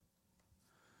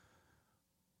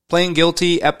Playing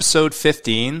Guilty, episode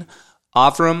 15,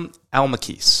 Avram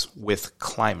Almakis with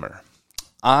Climber.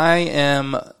 I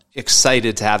am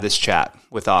excited to have this chat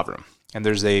with Avram, and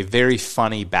there's a very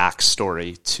funny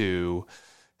backstory to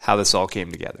how this all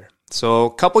came together. So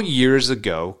a couple years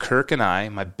ago, Kirk and I,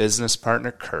 my business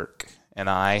partner Kirk, and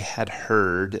I had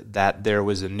heard that there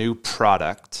was a new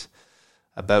product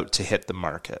about to hit the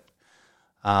market.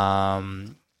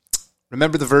 Remember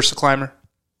the VersaClimber?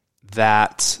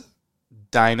 That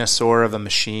dinosaur of a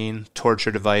machine,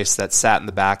 torture device that sat in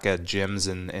the back of gyms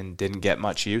and didn't get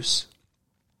much use?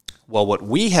 Well, what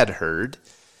we had heard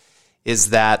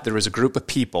is that there was a group of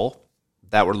people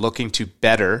that were looking to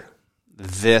better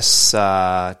this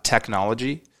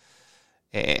technology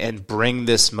and bring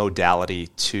this modality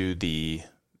to the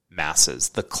masses,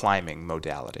 the climbing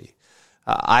modality.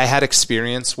 I had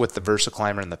experience with the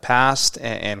VersaClimber in the past,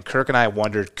 and Kirk and I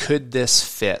wondered, could this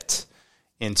fit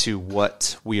into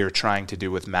what we are trying to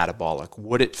do with Metabolic?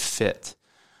 Would it fit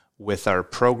with our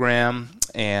program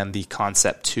and the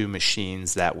Concept 2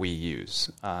 machines that we use?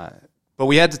 But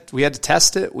we had to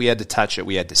test it, we had to touch it,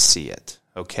 we had to see it.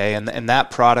 Okay, and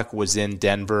that product was in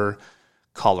Denver,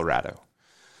 Colorado.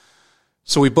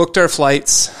 So we booked our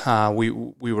flights. We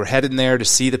were heading there to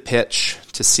see the pitch,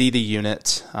 to see the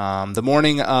unit. The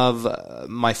morning of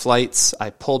my flights,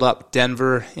 I pulled up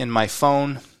Denver in my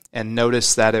phone and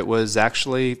noticed that it was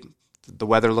actually, the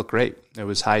weather looked great. It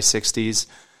was high 60s,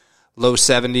 low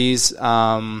 70s.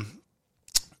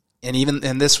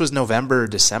 And this was November,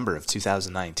 December of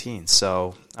 2019.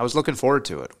 So I was looking forward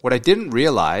to it. What I didn't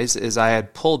realize is I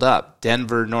had pulled up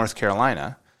Denver, North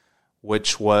Carolina,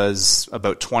 which was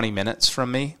about 20 minutes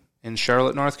from me in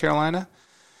Charlotte, North Carolina.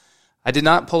 I did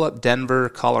not pull up Denver,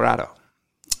 Colorado.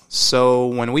 So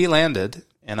when we landed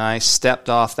and I stepped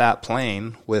off that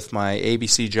plane with my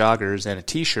ABC joggers and a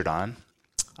t-shirt on,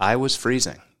 I was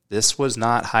freezing. This was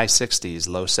not high 60s,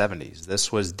 low 70s.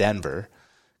 This was Denver,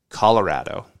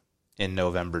 Colorado in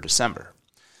November, December.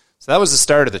 So that was the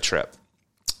start of the trip.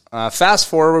 Fast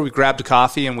forward, we grabbed a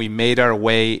coffee and we made our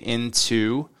way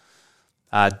into,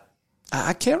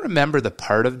 I can't remember the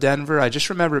part of Denver. I just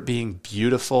remember it being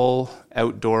beautiful,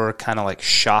 outdoor, kind of like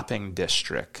shopping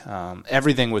district.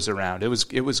 Everything was around. It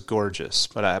was gorgeous,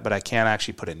 but I can't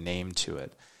actually put a name to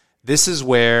it. This is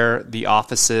where the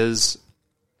offices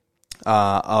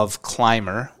of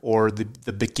Climber, or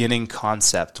the beginning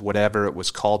concept, whatever it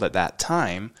was called at that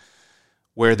time,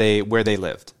 where they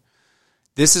lived.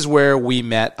 This is where we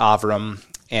met Avram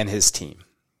and his team.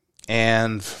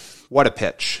 And what a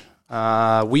pitch.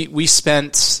 We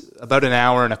spent about an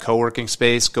hour in a co-working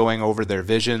space going over their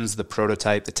visions, the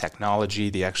prototype, the technology,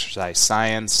 the exercise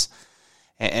science.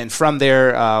 And from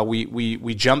there,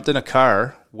 we jumped in a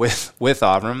car with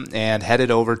Avram and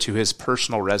headed over to his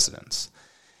personal residence.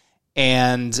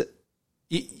 And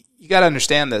you got to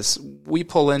understand this. We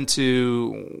pull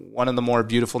into one of the more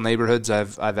beautiful neighborhoods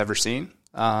I've ever seen.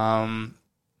 And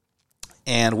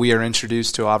we are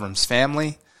introduced to Avram's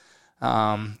family.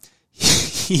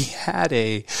 He had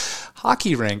a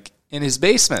hockey rink in his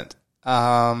basement,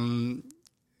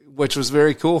 which was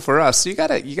very cool for us. So you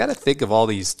gotta think of all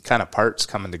these kind of parts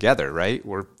coming together, right?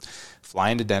 We're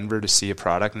flying to Denver to see a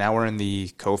product. Now we're in the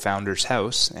co-founder's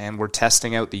house, and we're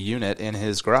testing out the unit in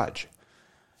his garage.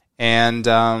 And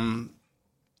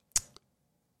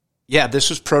this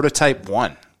was prototype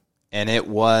 1, and it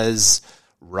was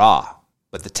raw,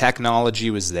 but the technology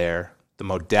was there, the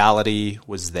modality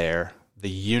was there, the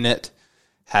unit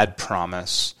had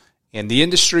promise, and the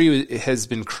industry has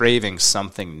been craving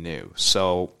something new.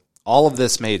 So all of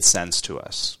this made sense to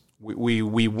us. We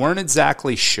weren't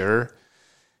exactly sure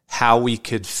how we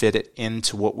could fit it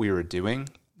into what we were doing,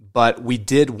 but we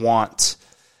did want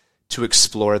to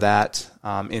explore that.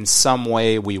 In some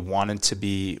way, we wanted to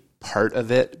be part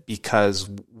of it because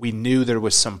we knew there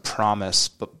was some promise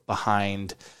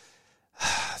behind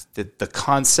the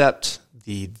concept,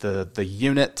 the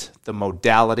unit, the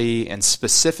modality, and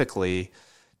specifically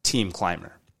Team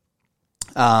Climber.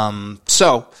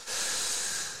 So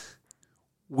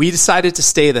we decided to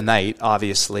stay the night,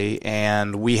 obviously,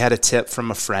 and we had a tip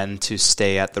from a friend to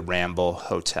stay at the Ramble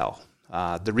Hotel.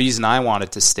 The reason I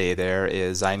wanted to stay there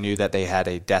is I knew that they had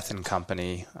a Death &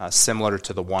 Company similar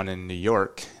to the one in New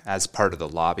York as part of the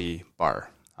lobby bar.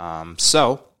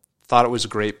 So thought it was a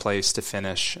great place to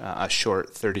finish a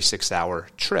short 36-hour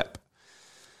trip.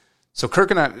 So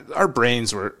Kirk and I, our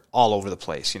brains were all over the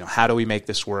place. How do we make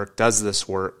this work? Does this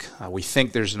work? We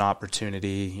think there's an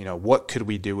opportunity. What could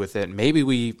we do with it? Maybe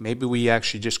we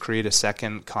actually just create a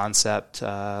second concept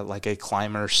like a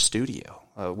climber studio.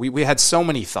 We had so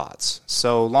many thoughts.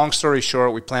 So long story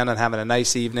short, we planned on having a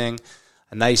nice evening,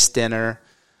 a nice dinner.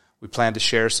 We plan to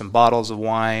share some bottles of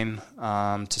wine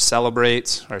to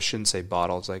celebrate, or I shouldn't say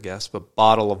bottles, I guess, but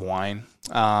bottle of wine.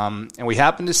 And we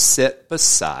happen to sit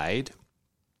beside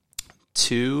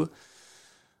two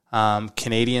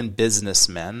Canadian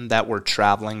businessmen that were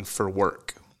traveling for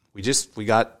work. We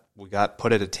got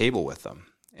put at a table with them.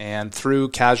 And through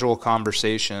casual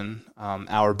conversation,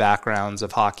 our backgrounds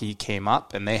of hockey came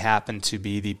up, and they happened to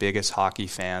be the biggest hockey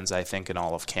fans, I think, in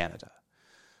all of Canada.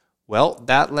 Well,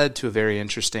 that led to a very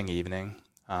interesting evening,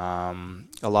 a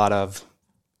lot of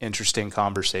interesting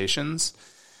conversations,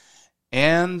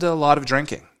 and a lot of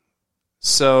drinking.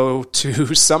 So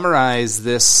to summarize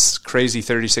this crazy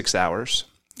 36 hours,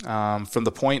 from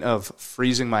the point of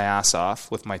freezing my ass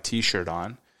off with my T-shirt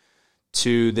on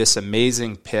to this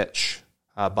amazing pitch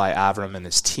by Avram and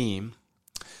his team,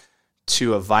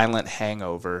 to a violent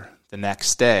hangover the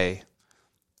next day,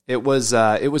 it was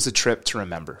a trip to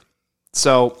remember.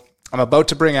 So I'm about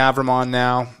to bring Avram on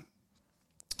now.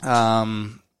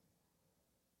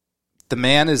 The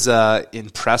man is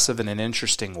impressive in an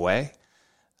interesting way,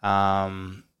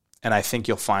 and I think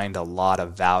you'll find a lot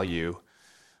of value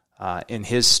in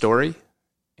his story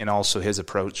and also his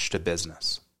approach to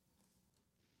business.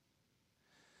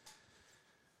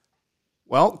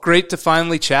 Well, great to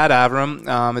finally chat,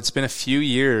 Avram. It's been a few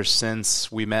years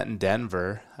since we met in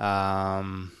Denver.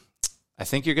 I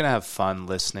think you're going to have fun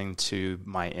listening to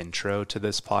my intro to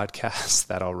this podcast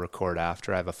that I'll record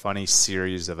after. I have a funny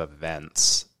series of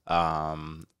events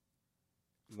when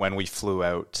we flew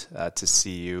out to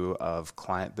see you of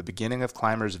the beginning of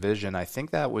Climbers Vision. I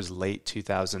think that was late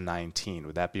 2019.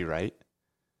 Would that be right?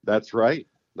 That's right.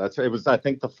 It was, I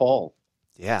think, the fall.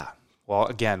 Yeah. Well,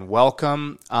 again,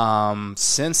 welcome.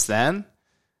 Since then,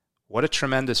 what a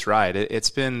tremendous ride. It's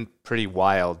been pretty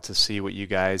wild to see what you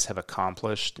guys have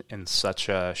accomplished in such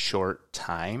a short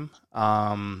time.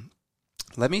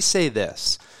 Let me say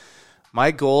this.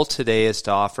 My goal today is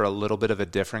to offer a little bit of a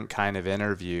different kind of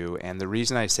interview. And the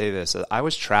reason I say this is I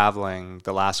was traveling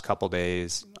the last couple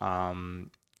days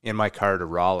in my car to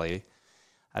Raleigh,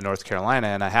 North Carolina,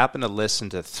 and I happened to listen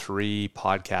to 3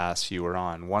 podcasts you were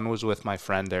on. One was with my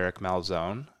friend Eric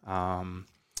Malzone.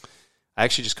 I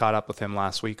actually just caught up with him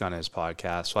last week on his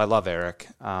podcast, so I love Eric.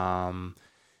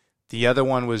 The other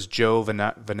one was Joe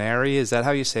Veneri. Is that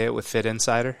how you say it, with Fit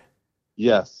Insider?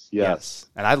 Yes.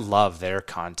 And I love their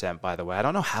content, by the way. I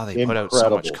don't know how they put out so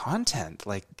much content.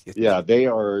 They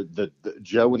are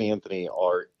Joe and Anthony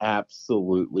are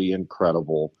absolutely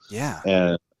incredible. Yeah.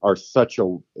 And are such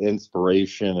an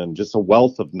inspiration and just a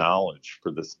wealth of knowledge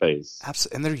for the space.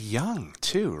 Absolutely. And they're young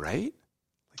too, right?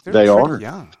 They are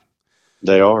young.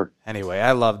 They are. Anyway,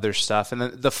 I love their stuff. And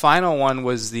then the final one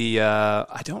was the,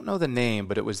 I don't know the name,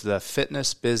 but it was the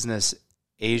Fitness Business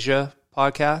Asia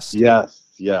podcast. Yes.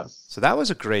 So that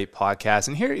was a great podcast.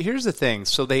 And here's the thing.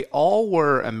 So they all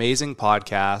were amazing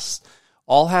podcasts,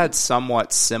 all had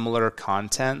somewhat similar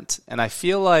content. And I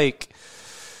feel like,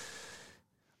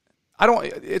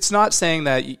 it's not saying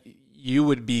that you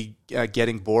would be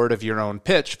getting bored of your own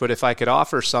pitch, but if I could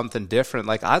offer something different,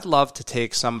 I'd love to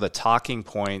take some of the talking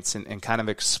points and kind of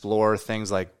explore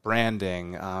things like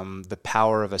branding, the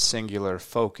power of a singular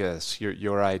focus,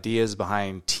 your ideas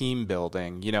behind team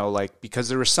building, because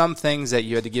there were some things that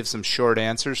you had to give some short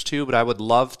answers to, but I would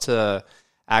love to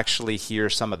actually hear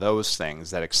some of those things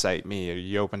that excite me. Are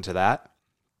you open to that?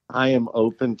 I am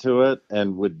open to it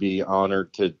and would be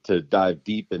honored to dive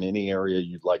deep in any area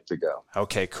you'd like to go.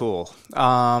 Okay, cool.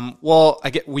 Well,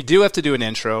 we do have to do an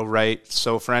intro, right?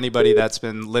 So for anybody that's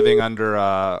been living under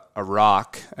a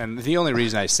rock, and the only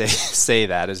reason I say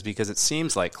that is because it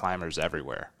seems like climbers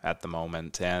everywhere at the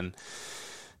moment. And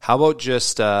how about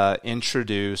just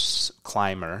introduce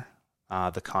Climber,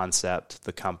 the concept,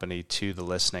 the company, to the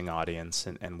listening audience,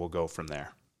 and we'll go from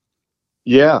there.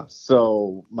 Yeah,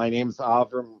 so my name's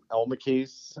Avram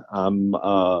Elmakis. I'm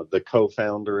the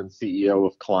co-founder and CEO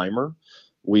of Climber.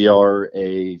 We are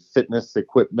a fitness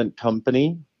equipment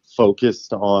company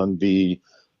focused on the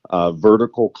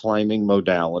vertical climbing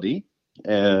modality,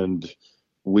 and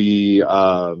we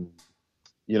are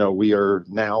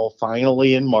now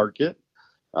finally in market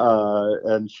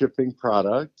and shipping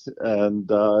product, and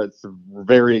it's a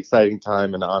very exciting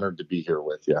time and honored to be here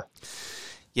with you.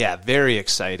 Yeah, very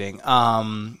exciting.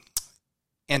 And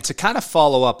to kind of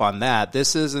follow up on that,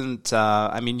 this isn't,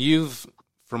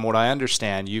 from what I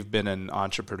understand, you've been an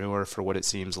entrepreneur for what it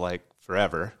seems like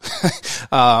forever.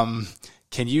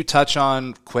 Can you touch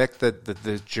on quick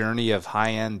the journey of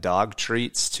high-end dog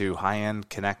treats to high-end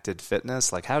connected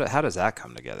fitness? How does that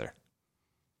come together?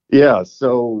 Yeah,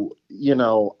 so,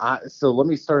 so let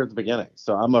me start at the beginning.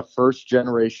 So I'm a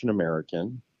first-generation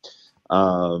American.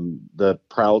 the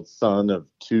proud son of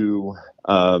two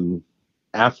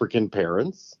African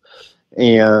parents.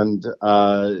 And,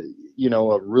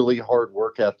 a really hard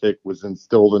work ethic was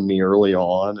instilled in me early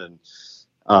on.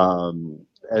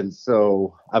 And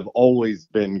so I've always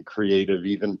been creative,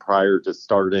 even prior to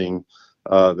starting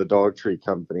the dog treat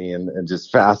company, and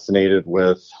just fascinated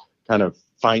with kind of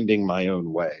finding my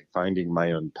own way, finding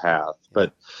my own path.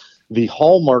 But the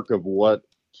hallmark of what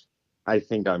I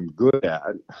think I'm good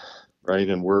at, right?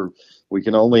 And we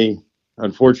can only,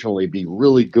 unfortunately, be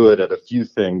really good at a few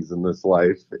things in this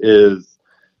life, is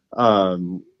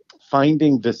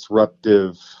finding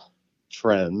disruptive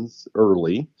trends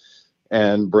early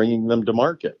and bringing them to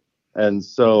market. And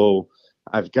so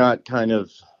I've got kind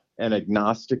of an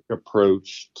agnostic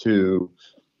approach to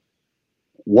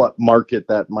what market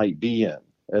that might be in.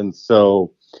 And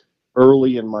so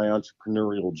early in my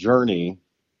entrepreneurial journey,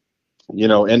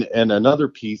 and another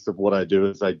piece of what I do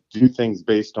is I do things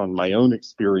based on my own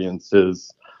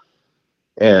experiences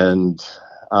and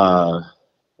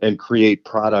create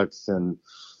products and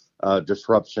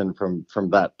disruption from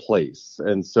that place.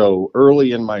 And so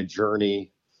early in my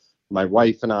journey, my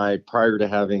wife and I, prior to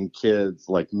having kids,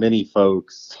 like many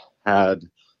folks, had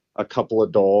a couple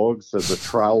of dogs as a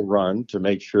trial run to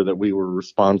make sure that we were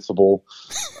responsible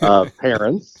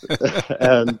parents.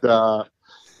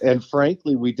 And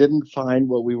frankly, we didn't find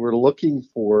what we were looking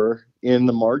for in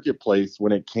the marketplace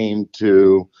when it came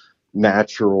to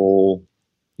natural,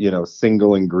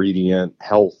 single ingredient,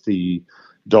 healthy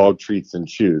dog treats and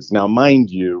chews. Now,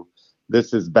 mind you,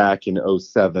 this is back in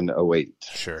 07, 08.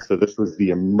 Sure. So this was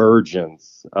the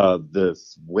emergence of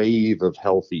this wave of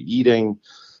healthy eating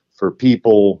for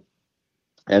people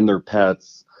and their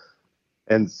pets.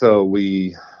 And so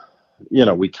we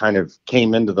kind of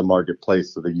came into the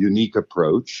marketplace with a unique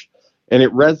approach, and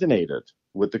it resonated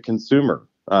with the consumer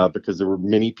because there were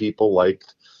many people like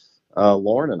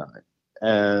Lauren and I.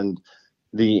 And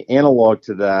the analog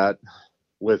to that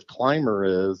with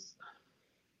Climber is,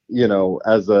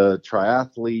 as a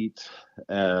triathlete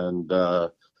and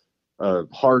a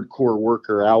hardcore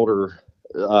worker outer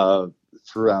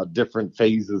throughout different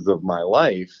phases of my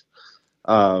life,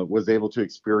 was able to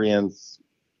experience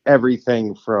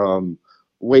everything from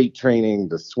weight training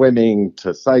to swimming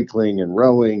to cycling and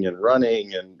rowing and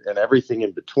running and everything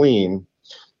in between,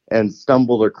 and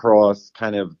stumbled across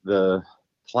kind of the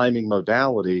climbing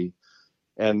modality.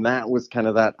 And that was kind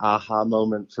of that aha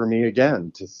moment for me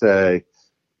again, to say,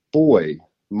 boy,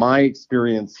 my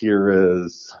experience here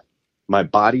is my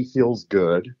body feels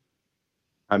good.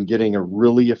 I'm getting a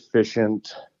really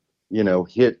efficient,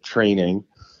 HIIT training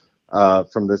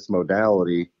from this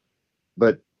modality.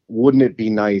 But wouldn't it be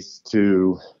nice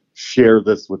to share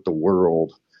this with the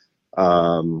world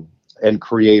and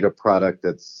create a product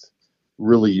that's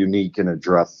really unique and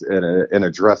addresses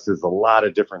a lot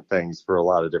of different things for a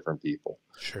lot of different people?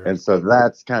 Sure. And so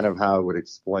that's kind of how I would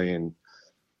explain,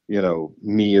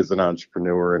 me as an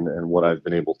entrepreneur and what I've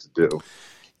been able to do.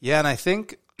 Yeah, and I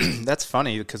think that's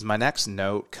funny because my next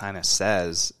note kind of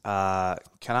says kind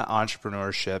of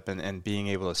entrepreneurship and being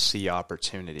able to see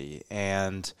opportunity.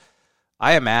 And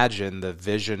I imagine the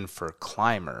vision for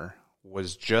Climber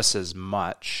was just as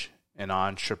much an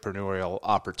entrepreneurial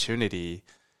opportunity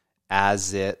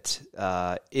as it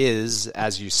is,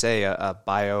 as you say, a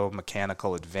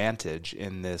biomechanical advantage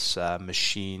in this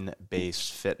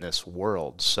machine-based fitness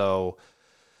world. So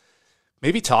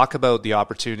maybe talk about the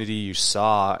opportunity you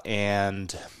saw,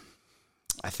 and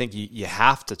I think you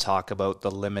have to talk about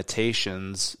the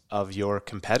limitations of your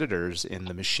competitors in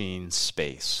the machine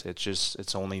space.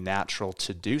 It's only natural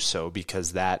to do so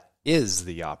because that is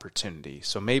the opportunity.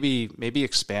 So maybe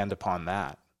expand upon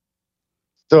that.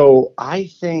 So I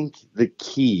think the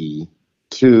key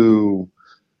to,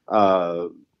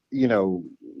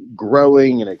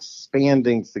 growing and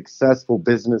expanding successful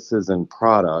businesses and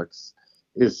products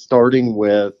is starting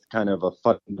with kind of a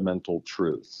fundamental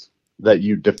truth that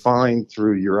you define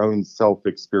through your own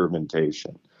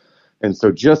self-experimentation. And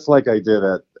so just like I did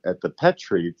at the pet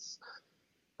treats,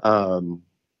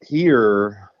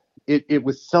 here, it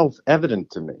was self-evident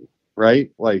to me,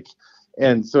 right?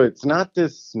 And so it's not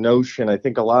this notion. I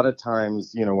think a lot of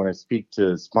times, when I speak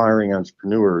to aspiring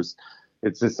entrepreneurs,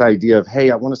 it's this idea of,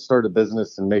 hey, I want to start a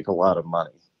business and make a lot of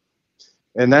money.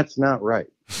 And that's not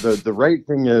right. The right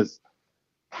thing is,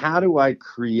 how do I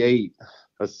create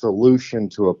a solution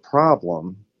to a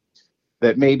problem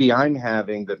that maybe I'm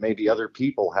having, that maybe other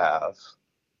people have?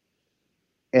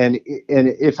 And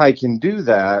if I can do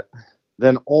that,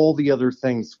 then all the other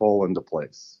things fall into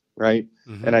place, right?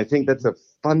 Mm-hmm. And I think that's a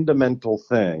fundamental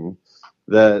thing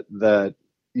that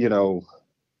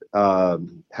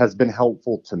has been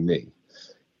helpful to me.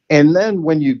 And then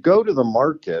when you go to the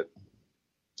market,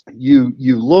 you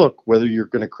look whether you're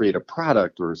going to create a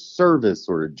product or a service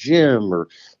or a gym or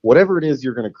whatever it is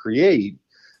you're going to create.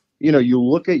 You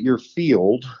look at your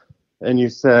field and you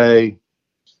say,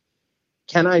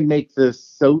 can I make this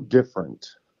so different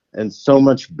and so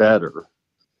much better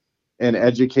and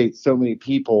educate so many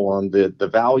people on the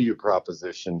value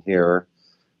proposition here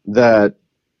that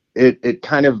it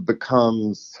kind of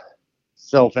becomes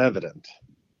self-evident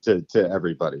to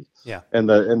everybody. Yeah. And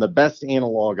the best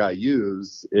analog I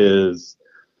use is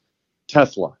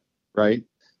Tesla, right?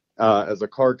 As a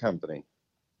car company,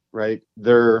 right?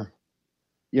 They've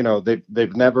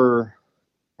never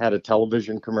had a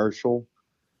television commercial.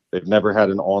 They've never had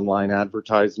an online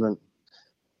advertisement,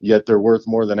 yet they're worth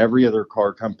more than every other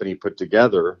car company put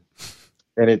together.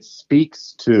 And it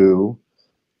speaks to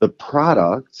the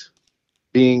product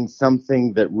being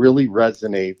something that really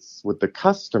resonates with the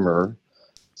customer,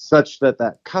 such that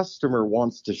that customer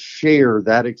wants to share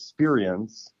that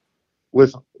experience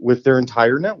with their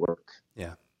entire network.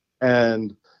 Yeah.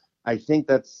 And I think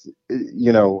that's,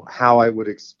 how I would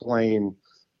explain,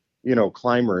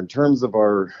 Climber in terms of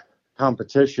our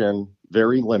competition,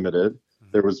 very limited.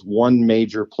 There was one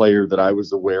major player that I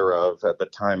was aware of at the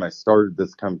time I started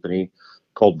this company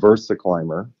called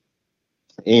VersaClimber.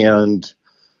 And,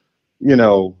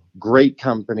 great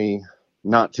company,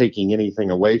 not taking anything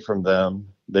away from them.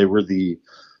 They were the,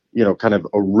 kind of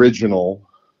original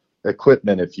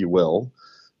equipment, if you will,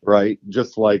 right?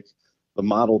 Just like the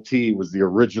Model T was the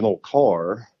original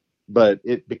car, but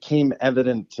it became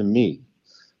evident to me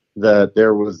that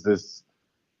there was this,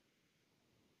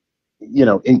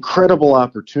 incredible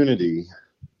opportunity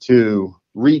to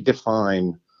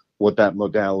redefine what that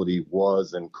modality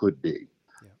was and could be.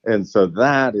 Yeah. And so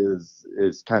that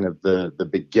is kind of the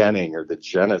beginning or the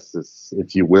genesis,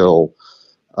 if you will,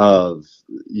 of,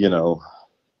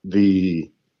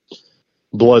 the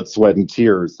blood, sweat, and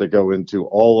tears that go into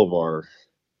all of our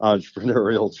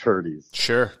entrepreneurial journeys.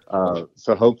 Sure.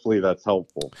 So hopefully that's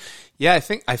helpful. Yeah, I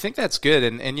think that's good.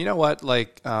 And you know what?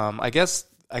 Like, I guess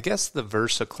the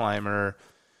VersaClimber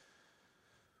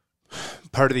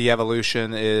part of the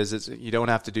evolution is you don't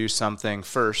have to do something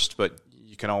first, but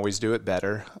you can always do it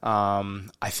better.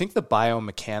 I think the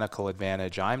biomechanical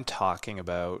advantage I'm talking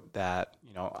about that,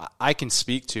 I can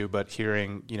speak to, but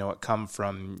hearing, it come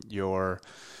from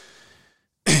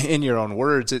in your own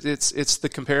words, it's the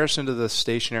comparison to the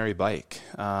stationary bike.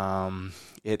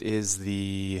 It is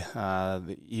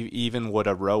even what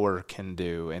a rower can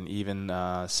do, and even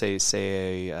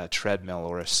say a treadmill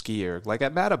or a skier. Like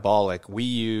at Metabolic, we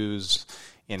use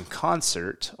in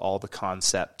concert all the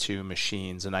Concept 2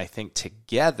 machines, and I think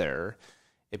together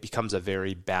it becomes a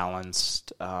very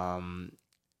balanced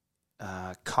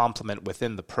complement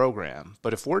within the program.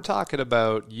 But if we're talking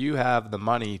about you have the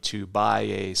money to buy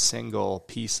a single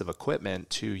piece of equipment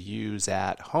to use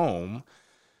at home,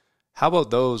 how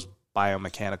about those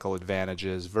biomechanical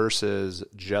advantages versus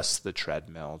just the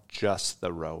treadmill, just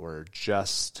the rower,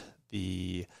 just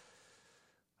the,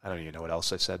 I don't even know what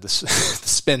else I said, the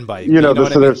spin bike.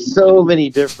 There's so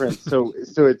many different, so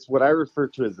it's what I refer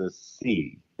to as a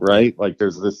sea, right? Like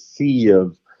there's this sea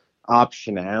of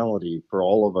optionality for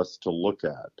all of us to look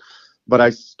at. But I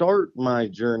start my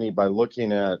journey by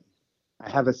looking at, I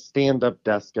have a stand-up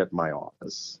desk at my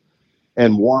office.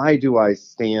 And why do I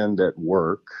stand at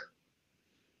work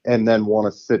and then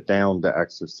want to sit down to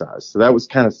exercise? So that was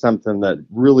kind of something that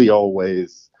really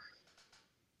always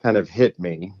kind of hit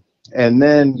me. And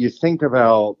then you think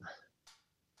about,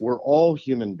 we're all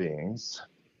human beings.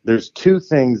 There's two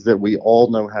things that we all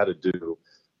know how to do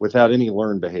without any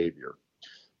learned behavior.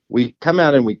 We come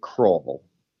out and we crawl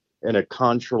in a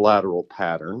contralateral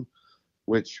pattern,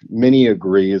 which many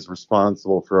agree is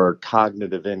responsible for our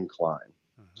cognitive incline,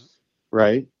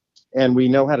 right? And we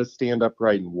know how to stand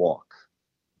upright and walk.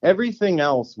 Everything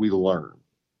else we learn,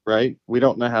 right? We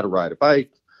don't know how to ride a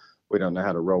bike. We don't know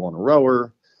how to row on a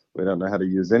rower. We don't know how to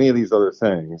use any of these other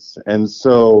things. And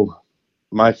so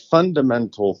my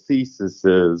fundamental thesis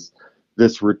is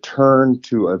this return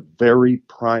to a very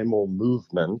primal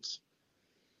movement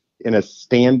in a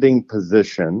standing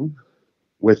position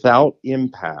without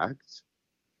impact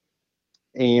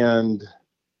and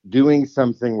doing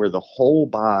something where the whole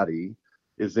body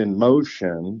is in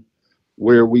motion,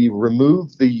 where we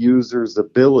remove the user's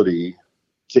ability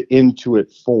to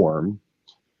intuit form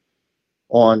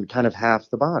on kind of half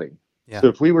the body. Yeah. So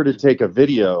if we were to take a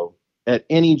video at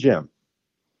any gym,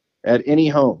 at any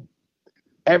home,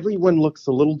 everyone looks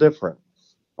a little different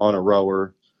on a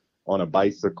rower, on a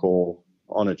bicycle,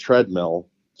 on a treadmill.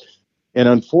 And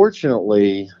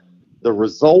unfortunately, the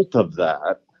result of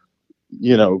that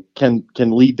can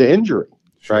lead to injury,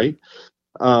 Sure. right?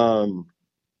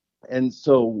 And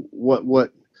so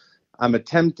what I'm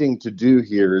attempting to do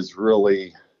here is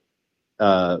really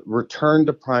return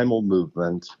to primal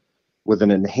movement with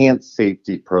an enhanced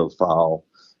safety profile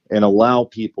and allow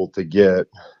people to get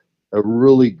a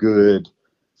really good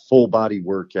full body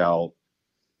workout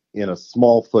in a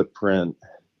small footprint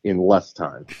in less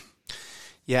time.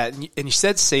 Yeah, and you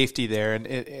said safety there, and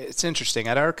it's interesting.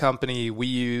 At our company, we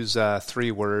use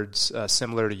 3 words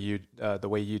similar to you, the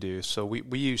way you do. So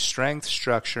we use strength,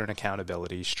 structure, and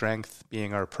accountability. Strength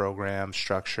being our program,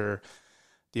 structure,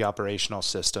 the operational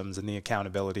systems, and the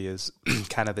accountability is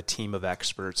kind of the team of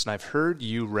experts. And I've heard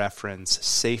you reference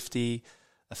safety,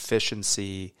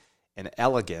 efficiency, and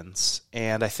elegance.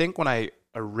 And I think when I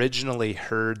originally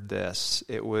heard this,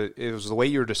 it was the way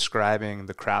you were describing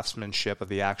the craftsmanship of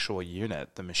the actual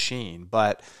unit, the machine.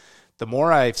 But the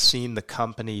more I've seen the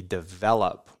company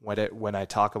develop, when I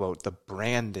talk about the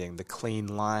branding, the clean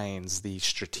lines, the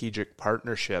strategic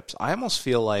partnerships, I almost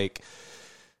feel like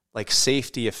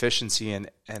safety, efficiency, and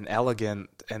an elegant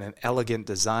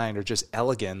design, or just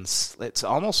elegance, it's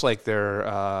almost like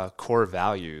their core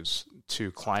values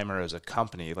to Climber as a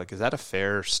company. Like, is that a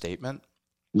fair statement?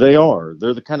 They are.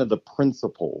 They're the kind of the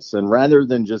principles. And rather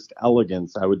than just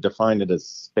elegance, I would define it as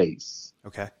space.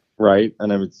 Okay. Right?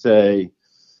 And I would say,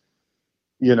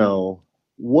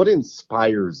 what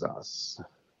inspires us,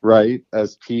 right,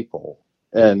 as people?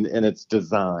 And it's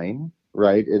design,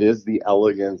 right? It is the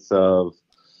elegance of,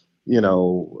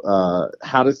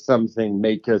 how does something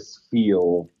make us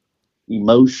feel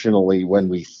emotionally when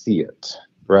we see it,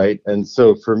 right? And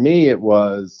so for me, it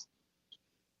was,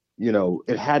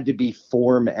 it had to be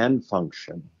form and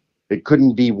function. It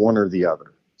couldn't be one or the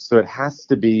other. So it has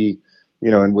to be,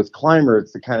 and with Climber,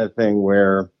 it's the kind of thing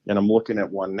where, and I'm looking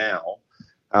at one now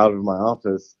out of my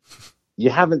office, you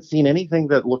haven't seen anything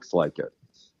that looks like it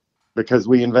because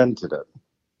we invented it.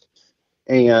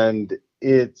 And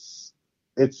it's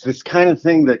this kind of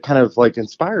thing that kind of like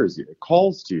inspires you. It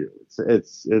calls to you.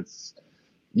 It's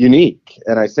unique.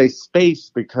 And I say space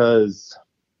because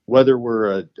whether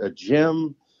we're a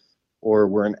gym or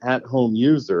we're an at-home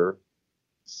user,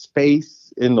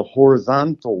 space in the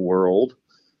horizontal world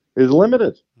is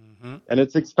limited, and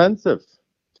it's expensive.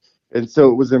 And so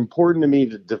it was important to me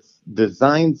to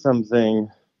design something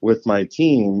with my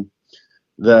team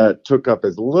that took up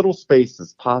as little space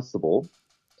as possible,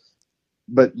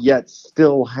 but yet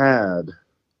still had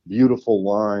beautiful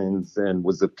lines and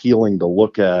was appealing to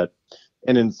look at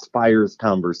and inspires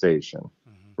conversation,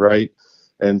 right?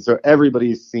 And so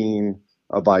everybody's seen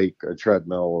a bike, a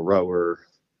treadmill, a rower,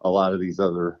 a lot of these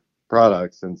other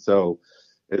products. And so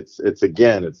it's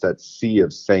that sea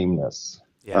of sameness.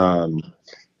 Yeah.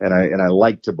 And I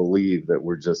like to believe that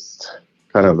we're just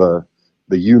kind of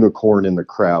the unicorn in the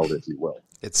crowd, if you will.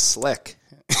 It's slick.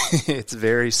 It's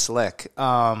very slick.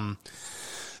 As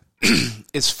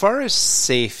far as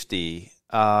safety,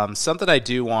 something I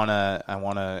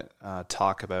want to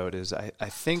talk about is I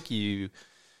think you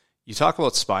talk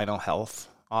about spinal health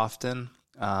often.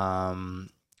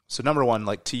 So number one,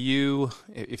 like to you,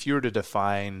 if you were to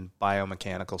define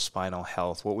biomechanical spinal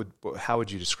health, how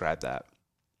would you describe that?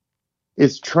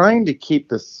 It's trying to keep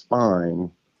the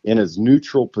spine in as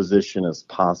neutral position as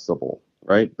possible,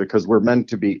 right? Because we're meant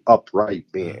to be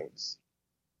upright beings.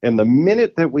 And the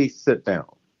minute that we sit down,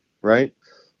 right,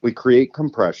 we create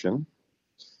compression.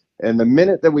 And the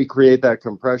minute that we create that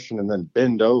compression and then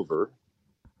bend over,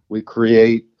 we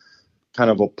create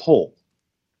kind of a pull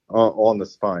on the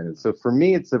spine. And so for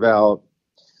me, it's about,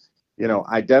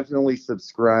 I definitely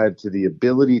subscribe to the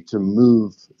ability to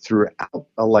move throughout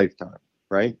a lifetime,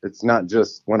 right? It's not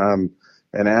just when I'm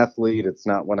an athlete. It's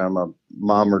not when I'm a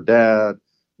mom or dad,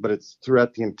 but it's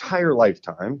throughout the entire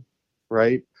lifetime,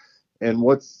 right? And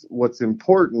what's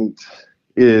important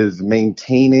is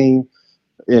maintaining,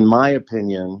 in my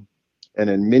opinion, and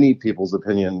in many people's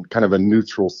opinion, kind of a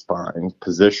neutral spine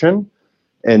position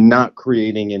and not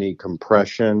creating any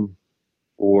compression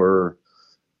or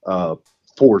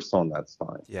force on that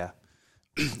spine. Yeah.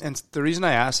 And the reason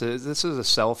I asked is this is a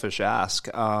selfish ask.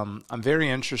 I'm very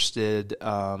interested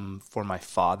for my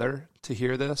father to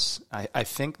hear this. I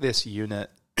think this unit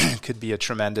could be a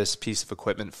tremendous piece of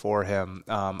equipment for him.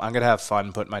 I'm going to have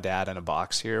fun putting my dad in a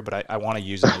box here, but I want to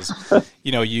use him as,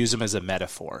 use him as a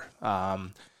metaphor.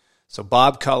 So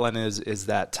Bob Cullen is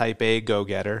that type A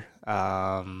go-getter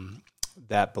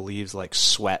that believes like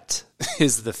sweat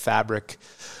is the fabric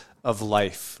of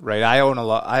life, right? I owe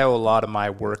a lot of my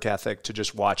work ethic to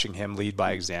just watching him lead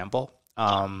by example.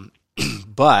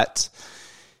 But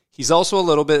He's also a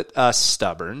little bit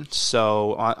stubborn.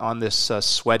 So on this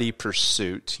sweaty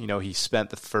pursuit, he spent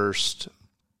the first,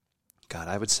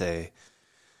 I would say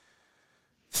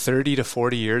 30 to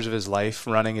 40 years of his life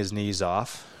running his knees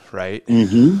off, right?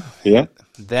 Mm-hmm. Yeah.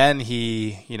 Then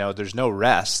he, there's no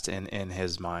rest in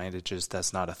his mind.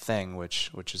 That's not a thing,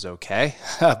 which is okay.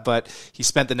 But he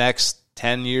spent the next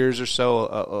 10 years or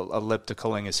so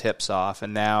ellipticaling his hips off,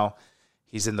 and now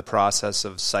he's in the process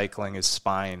of cycling his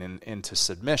spine into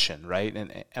submission, right?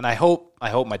 And I hope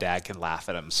my dad can laugh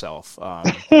at himself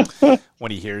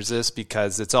when he hears this,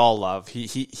 because it's all love.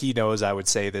 He knows I would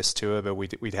say this to him, but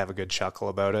we'd have a good chuckle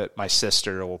about it. My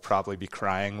sister will probably be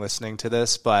crying listening to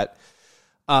this, but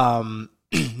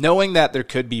knowing that there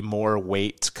could be more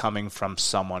weight coming from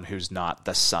someone who's not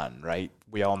the son, right?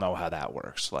 We all know how that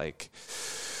works.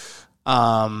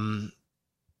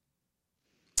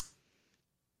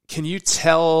 Can you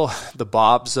tell the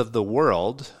Bobs of the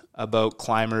world about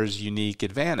Clymer's unique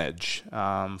advantage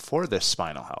for this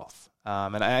spinal health?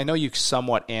 And I know you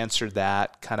somewhat answered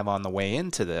that kind of on the way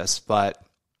into this, but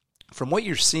from what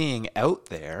you're seeing out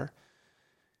there,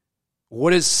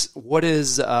 what is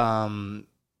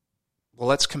well,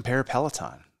 let's compare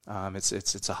Peloton.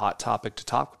 It's a hot topic to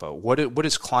talk about. What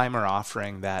is Clymer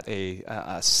offering that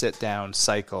a sit down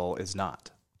cycle is not?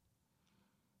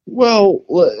 Well,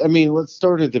 I mean, let's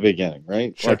start at the beginning,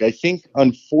 right? Sure. I think,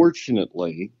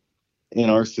 unfortunately, in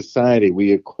our society,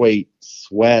 we equate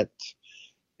sweat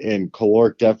and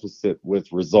caloric deficit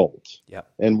with result. Yeah.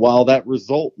 And while that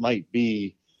result might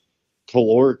be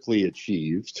calorically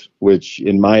achieved, which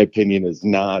in my opinion is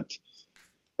not,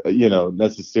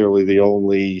 necessarily the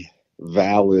only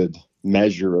valid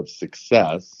measure of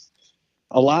success,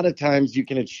 a lot of times you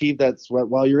can achieve that sweat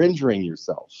while you're injuring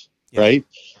yourself, right?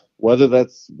 Whether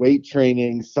that's weight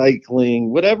training, cycling,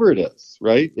 whatever it is,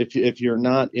 right? If you're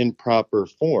not in proper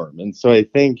form. And so I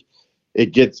think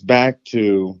it gets back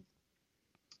to,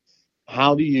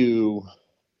 how do you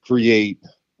create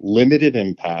limited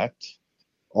impact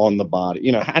on the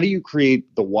body? How do you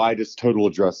create the widest total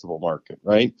addressable market,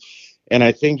 right? And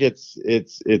I think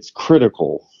it's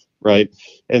critical, right?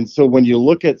 And so when you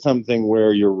look at something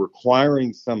where you're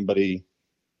requiring somebody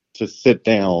to sit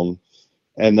down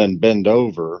and then bend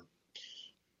over,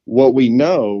 what we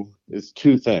know is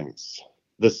two things.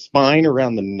 The spine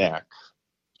around the neck,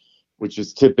 which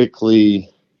is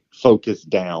typically focused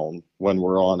down when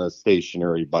we're on a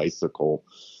stationary bicycle,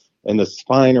 and the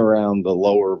spine around the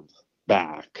lower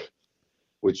back,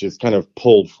 which is kind of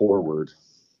pulled forward,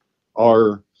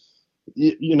 are,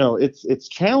 it's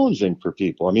challenging for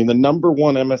people. I mean, the number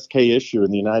one MSK issue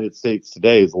in the United States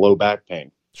today is low back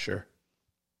pain. Sure.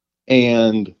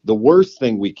 And the worst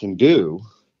thing we can do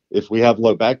if we have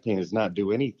low back pain is not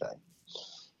do anything.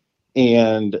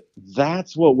 And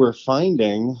that's what we're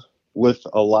finding with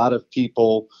a lot of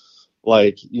people.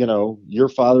 Your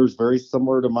father's very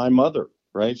similar to my mother,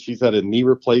 right? She's had a knee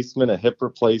replacement, a hip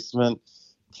replacement,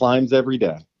 climbs every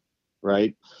day,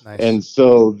 right? Nice. And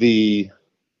so the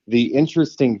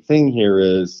interesting thing here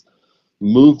is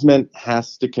movement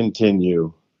has to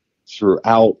continue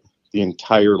throughout the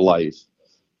entire life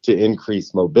to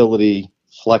increase mobility,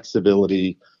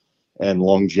 flexibility, and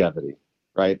longevity,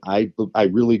 right? I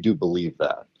really do believe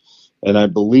that. And I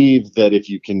believe that if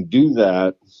you can do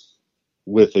that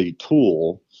with a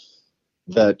tool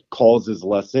that causes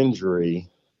less injury,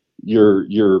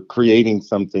 you're creating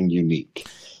something unique.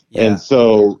 Yeah. And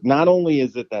so not only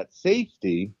is it that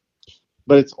safety,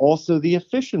 but it's also the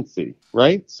efficiency,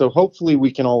 right? So hopefully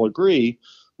we can all agree,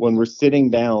 when we're sitting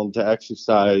down to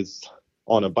exercise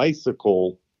on a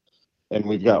bicycle and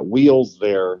we've got wheels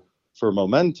there for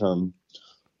momentum,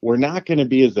 we're not going to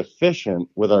be as efficient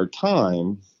with our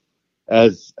time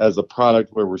as a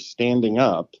product where we're standing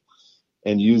up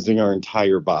and using our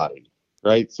entire body,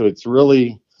 right? So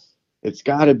it's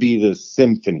got to be this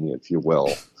symphony, if you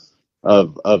will,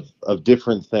 of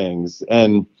different things.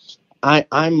 And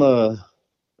I'm a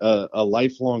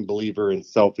lifelong believer in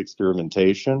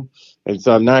self-experimentation. And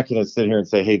so I'm not going to sit here and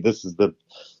say, hey, this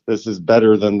is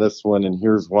better than this one, and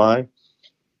here's why.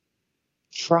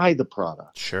 Try the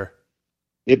product. Sure.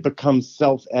 It becomes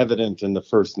self-evident in the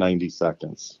first 90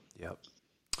 seconds. Yep.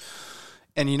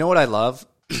 And you know what I love?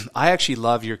 I actually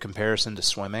love your comparison to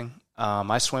swimming.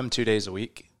 I swim 2 days a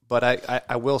week, but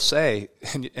I will say,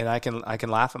 and I can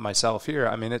laugh at myself here.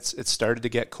 I mean, it's started to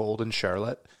get cold in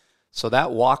Charlotte. So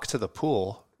that walk to the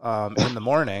pool in the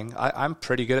morning, I'm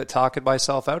pretty good at talking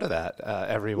myself out of that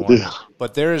every morning. Yeah.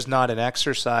 But there is not an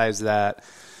exercise that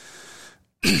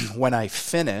when I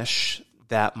finish,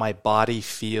 that my body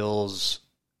feels,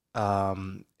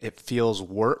 it feels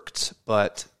worked,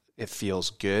 but It feels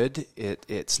good.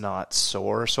 It's not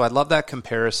sore. So I love that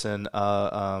comparison.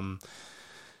 It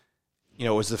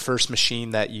was the first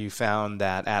machine that you found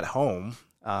that at home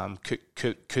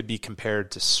could be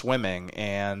compared to swimming.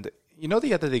 And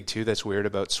the other thing too that's weird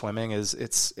about swimming is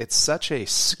it's such a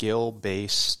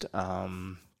skill-based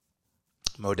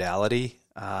modality.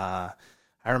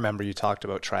 I remember you talked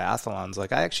about triathlons.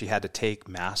 Like, I actually had to take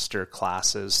master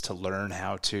classes to learn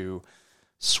how to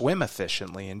swim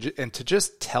efficiently and to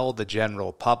just tell the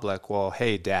general public, well,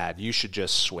 hey, Dad, you should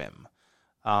just swim.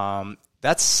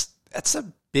 That's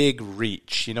a big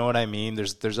reach. You know what I mean?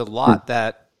 There's a lot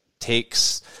that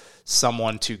takes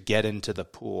someone to get into the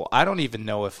pool. I don't even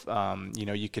know if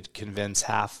you could convince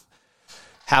half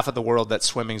of the world that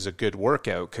swimming is a good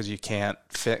workout because you can't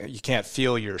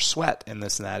feel your sweat and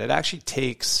this and that. It actually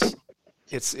takes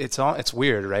it's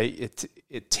weird, right?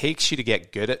 It takes you to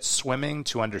get good at swimming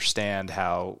to understand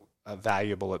how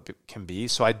valuable it can be.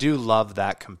 So I do love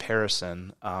that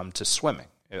comparison to swimming.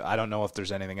 I don't know if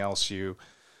there's anything else you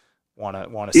want to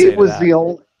say. It was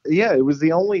it was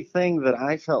the only thing that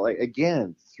I felt like,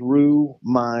 again, through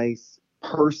my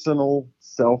personal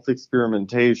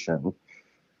self-experimentation,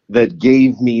 that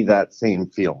gave me that same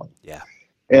feeling. Yeah.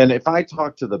 And if I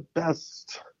talk to the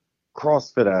best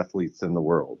CrossFit athletes in the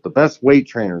world, the best weight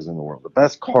trainers in the world, the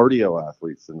best cardio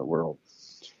athletes in the world,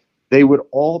 they would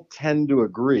all tend to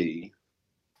agree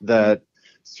that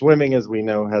swimming, as we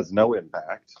know, has no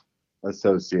impact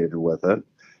associated with it.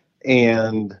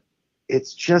 And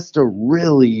it's just a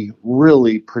really,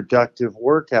 really productive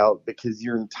workout because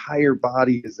your entire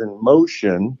body is in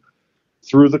motion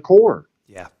through the core.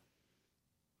 Yeah.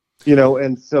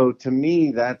 And so to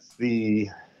me, that's I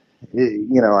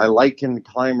liken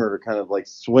climber to kind of like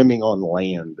swimming on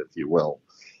land, if you will,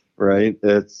 right?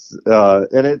 It's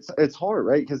hard,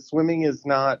 right? Because swimming is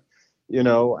not,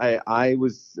 I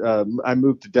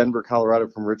moved to Denver, Colorado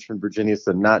from Richmond, Virginia,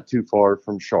 so not too far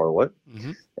from Charlotte.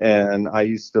 Mm-hmm. And I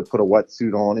used to put a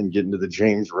wetsuit on and get into the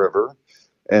James River,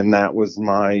 and that was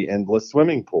my endless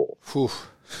swimming pool. Whew.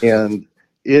 And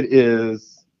it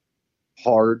is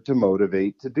hard to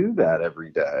motivate to do that every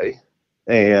day.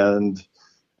 And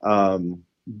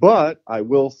but I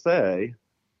will say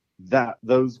that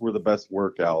those were the best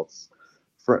workouts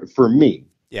for me.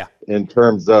 Yeah. In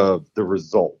terms of the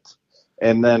result.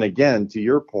 And then again, to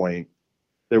your point,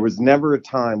 there was never a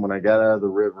time when I got out of the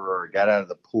river or got out of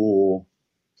the pool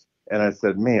and I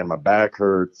said, man, my back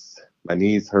hurts, my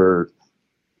knees hurt,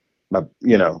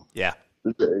 Yeah.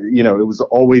 It was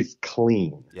always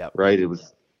clean. Yeah. Right. It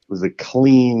was a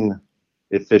clean,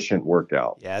 efficient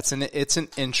workout. Yeah, it's an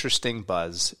interesting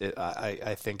buzz.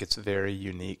 I think it's very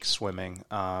unique, swimming.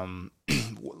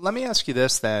 Let me ask you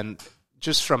this then,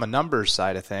 just from a numbers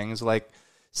side of things. Like,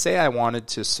 say I wanted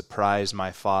to surprise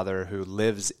my father who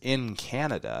lives in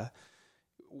Canada.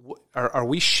 Are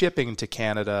we shipping to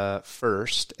Canada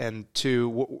first? And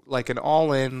to like an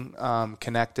all-in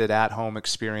connected at-home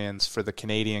experience for the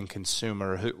Canadian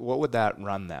consumer, what would that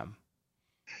run them?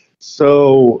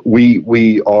 So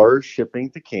we are shipping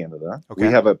to Canada. Okay.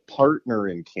 We have a partner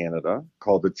in Canada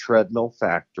called the Treadmill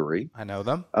Factory. I know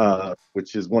them.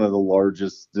 Which is one of the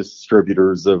largest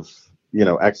distributors of,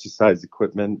 exercise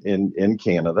equipment in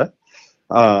Canada.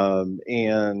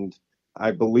 And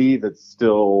I believe it's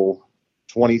still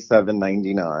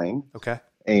 $27.99. Okay.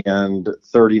 And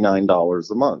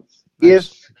 $39 a month. Nice.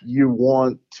 If you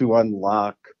want to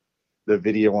unlock the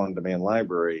video on demand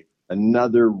library,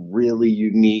 another really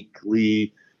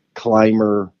uniquely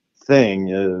climber thing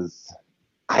is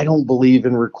I don't believe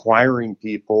in requiring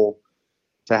people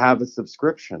to have a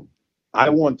subscription. I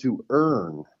want to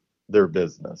earn their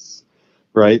business,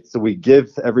 right? So we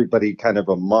give everybody kind of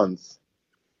a month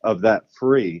of that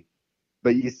free,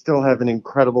 but you still have an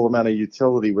incredible amount of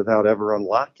utility without ever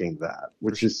unlocking that,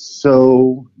 which is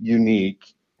so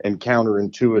unique and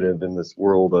counterintuitive in this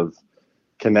world of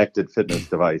connected fitness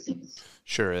devices.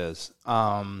 Sure is.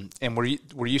 And were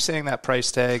you saying that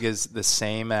price tag is the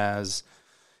same as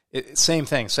same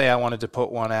thing? Say I wanted to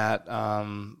put one at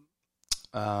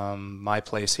my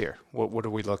place here. What are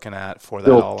we looking at for that?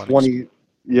 Still all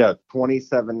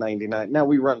 $27.99. Now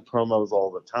we run promos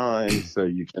all the time, so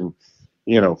you can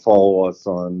follow us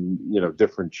on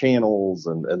different channels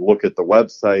and look at the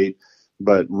website.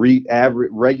 But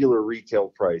regular retail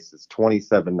price is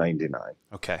 $27.99.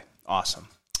 Okay, awesome.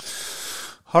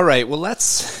 All right, well,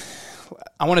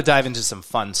 I want to dive into some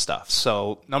fun stuff.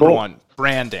 So, number one,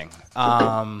 branding.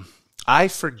 I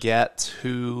forget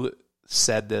who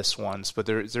said this once, but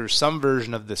there's some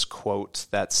version of this quote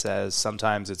that says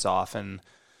sometimes it's often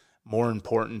more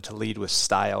important to lead with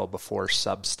style before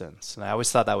substance. And I always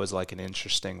thought that was like an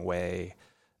interesting way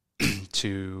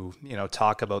to,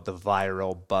 talk about the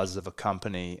viral buzz of a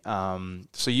company.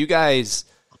 So you guys,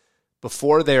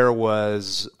 before there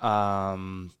was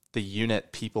the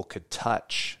unit people could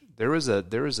touch, there was a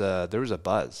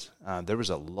buzz. There was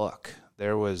a look.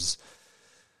 There was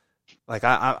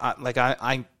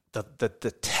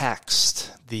the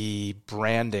text, the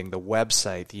branding, the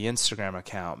website, the Instagram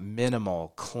account,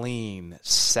 minimal, clean,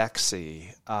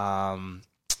 sexy.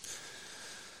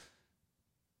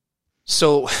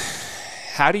 So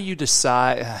how do you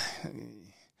decide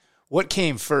what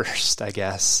came first, I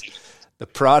guess? The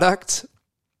product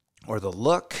or the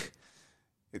look?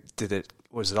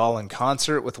 Was it all in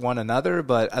concert with one another?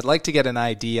 But I'd like to get an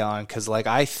idea on, because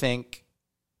I think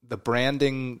the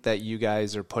branding that you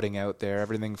guys are putting out there,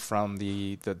 everything from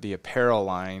the apparel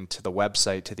line to the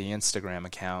website to the Instagram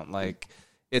account,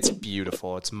 it's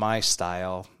beautiful. It's my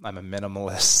style. I'm a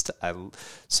minimalist.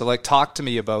 So talk to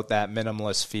me about that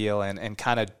minimalist feel and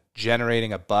kind of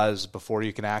generating a buzz before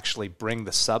you can actually bring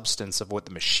the substance of what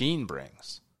the machine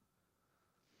brings.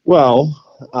 Well,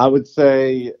 I would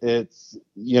say it's,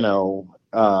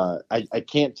 I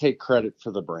can't take credit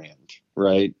for the brand,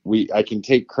 right? I can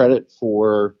take credit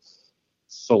for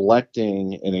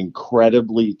selecting an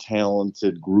incredibly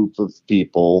talented group of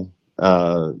people,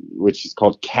 which is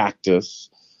called Cactus,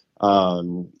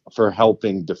 for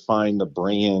helping define the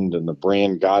brand and the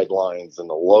brand guidelines and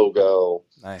the logo.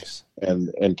 Nice.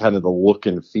 And kind of the look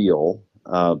and feel.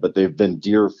 But they've been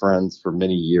dear friends for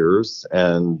many years,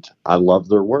 and I love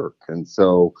their work. And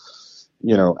so,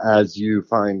 as you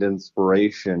find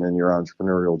inspiration in your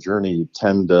entrepreneurial journey, you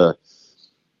tend to,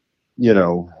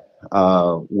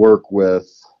 work with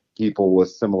people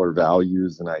with similar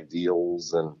values and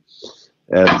ideals.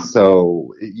 And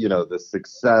so, the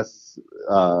success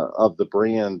of the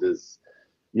brand is,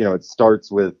 it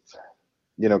starts with,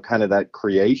 kind of that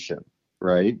creation,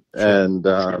 right?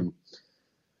 Sure.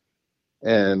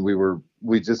 And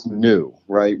we just knew,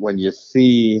 right? When you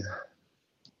see,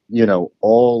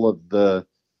 all of the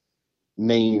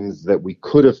names that we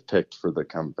could have picked for the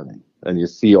company, and you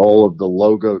see all of the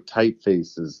logo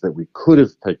typefaces that we could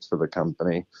have picked for the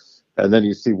company, and then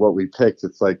you see what we picked,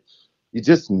 it's like, you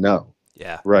just know.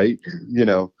 Yeah. Right.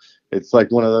 It's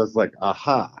like one of those,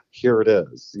 aha, here it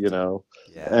is, Yeah.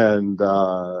 And,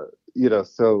 so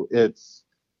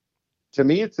to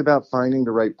me, it's about finding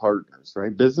the right partners,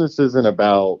 right? Business isn't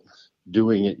about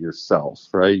doing it yourself,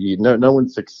 right? No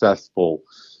one's successful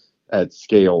at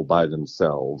scale by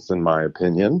themselves, in my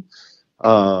opinion.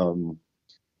 And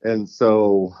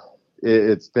so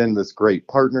it's been this great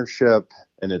partnership,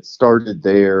 and it started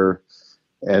there.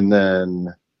 And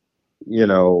then,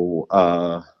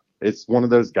 it's one of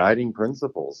those guiding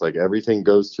principles. Everything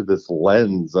goes through this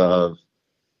lens of,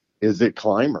 is it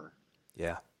Climber?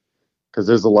 Yeah. Because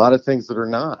there's a lot of things that are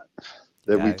not,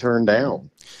 that we turn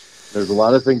down. There's a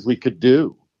lot of things we could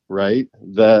do, right?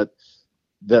 That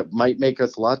might make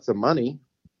us lots of money,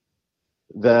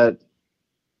 that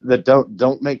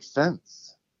don't make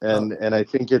sense. And I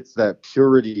think it's that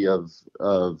purity of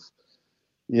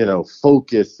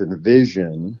focus and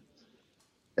vision,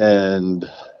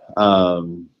 and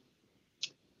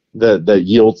that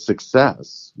yields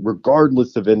success,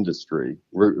 regardless of industry,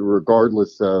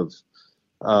 regardless of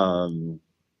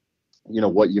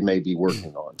what you may be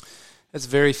working on. It's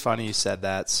very funny you said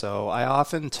that. So I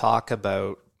often talk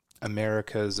about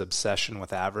America's obsession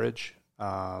with average.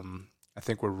 I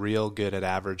think we're real good at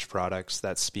average products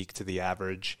that speak to the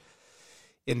average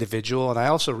individual. And I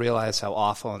also realize how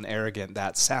awful and arrogant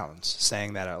that sounds,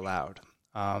 saying that out loud.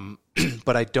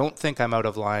 But I don't think I'm out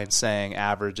of line saying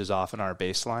average is often our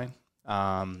baseline.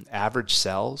 Average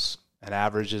sells, and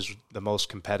average is the most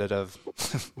competitive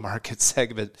market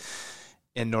segment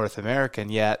in North America. And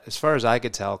yet, as far as I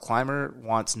could tell, Climber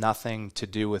wants nothing to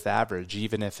do with average,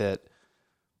 even if it,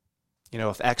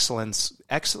 if excellence,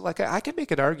 I could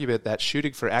make an argument that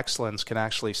shooting for excellence can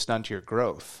actually stunt your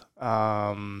growth.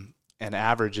 And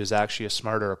average is actually a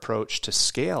smarter approach to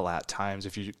scale at times.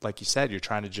 If you, like you said, you're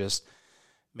trying to just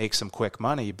make some quick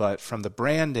money, but from the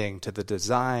branding to the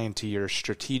design to your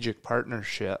strategic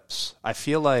partnerships, I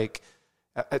feel like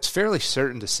it's fairly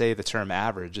certain to say the term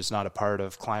average is not a part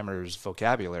of Climber's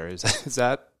vocabulary. Is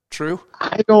that true?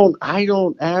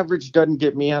 Average doesn't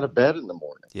get me out of bed in the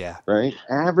morning. Yeah. Right.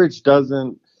 Average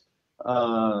doesn't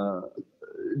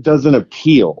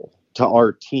appeal to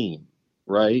our team.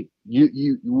 Right.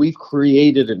 We've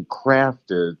created and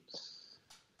crafted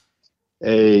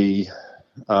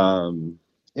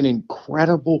an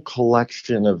incredible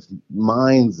collection of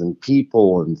minds and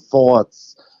people and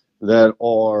thoughts that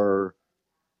are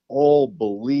all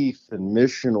belief and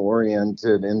mission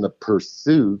oriented in the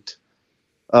pursuit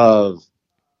of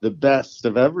the best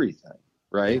of everything,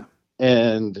 Yeah. right?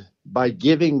 And by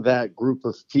giving that group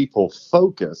of people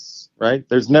focus, right?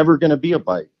 There's never going to be a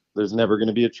bike. There's never going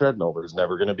to be a treadmill. There's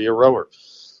never going to be a rower,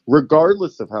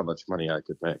 regardless of how much money I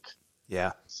could make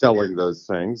Yeah. selling those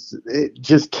things. It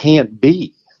just can't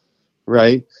be,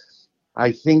 right?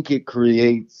 I think it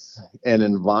creates an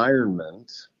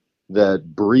environment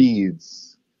that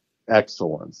breeds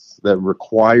excellence, that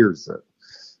requires it,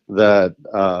 that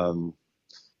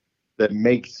that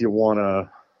makes you want to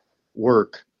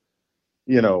work,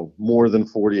 more than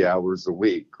 40 hours a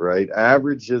week, right?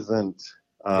 Average Yeah.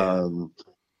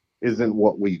 isn't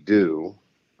what we do.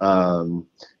 And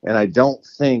I don't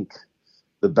think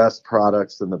the best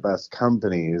products and the best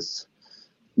companies,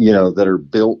 that are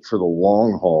built for the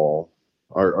long haul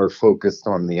are focused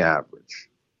on the average.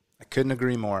 I couldn't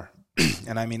agree more.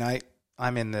 And I mean,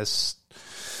 I'm in this,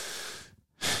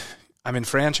 I'm in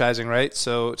franchising, right?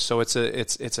 So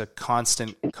it's a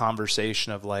constant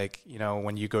conversation of like,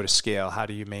 when you go to scale, how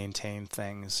do you maintain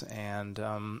things? And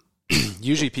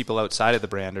usually people outside of the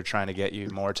brand are trying to get you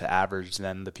more to average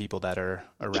than the people that are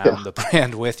around the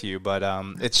brand with you. But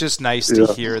it's just nice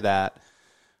to hear that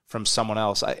from someone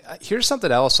else. Here's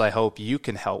something else I hope you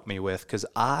can help me with, because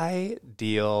I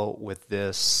deal with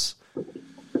this,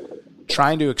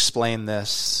 trying to explain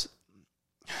this.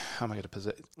 How am I going to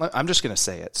position? I'm just going to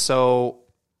say it. So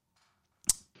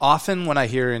often when I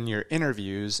hear in your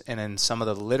interviews and in some of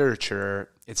the literature,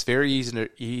 it's very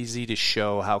easy to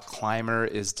show how Climber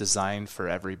is designed for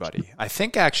everybody. I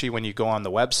think actually when you go on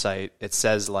the website, it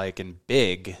says like in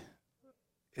big,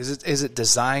 is it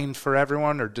designed for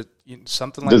everyone or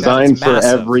something like that? It's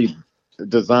massive.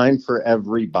 Designed for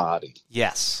everybody.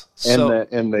 Yes.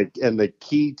 And the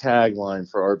key tagline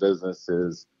for our business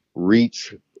is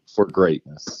reach for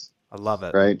greatness. I love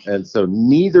it. Right. And so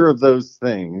neither of those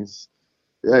things,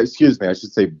 I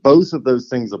should say both of those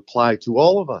things apply to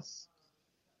all of us,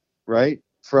 right?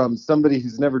 From somebody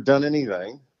who's never done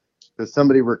anything to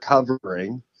somebody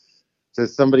recovering to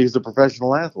somebody who's a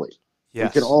professional athlete.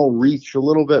 Yes. We can all reach a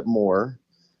little bit more.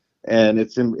 And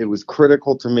it was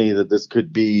critical to me that this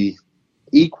could be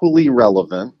equally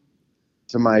relevant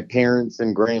to my parents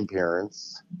and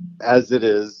grandparents as it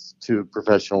is to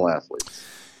professional athletes.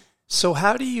 So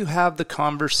how do you have the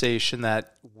conversation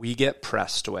that we get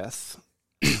pressed with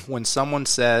when someone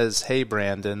says, hey,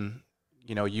 Brandon,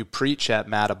 you preach at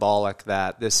Metabolic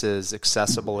that this is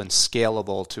accessible and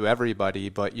scalable to everybody,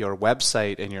 but your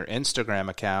website and your Instagram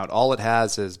account, all it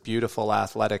has is beautiful,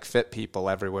 athletic, fit people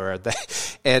everywhere.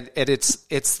 And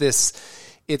it's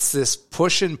this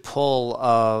push and pull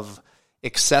of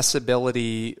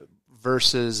accessibility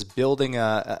versus building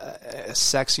a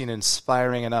sexy and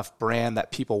inspiring enough brand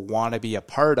that people want to be a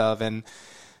part of. And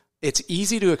it's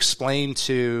easy to explain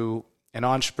to an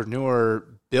entrepreneur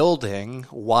building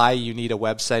why you need a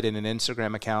website and an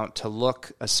Instagram account to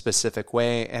look a specific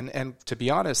way. And to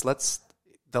be honest,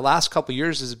 the last couple of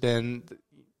years has been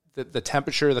the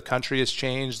temperature of the country has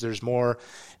changed. There's more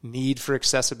need for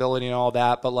accessibility and all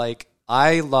that. But like,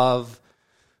 I love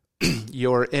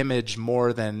your image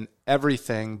more than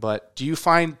everything, but do you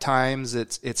find times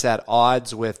it's at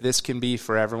odds with this can be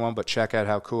for everyone, but check out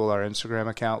how cool our Instagram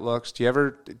account looks?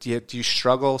 Do you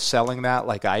struggle selling that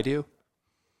like I do?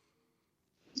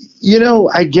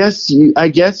 I guess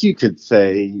you could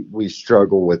say we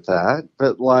struggle with that,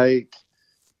 but like,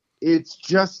 it's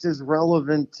just as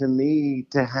relevant to me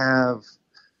to have,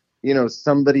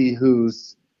 somebody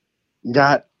who's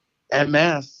got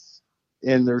MS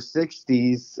in their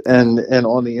 60s and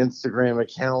on the Instagram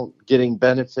account getting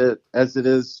benefit as it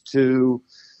is to,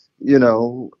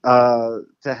 to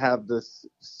have this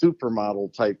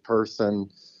supermodel type person,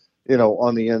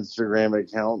 on the Instagram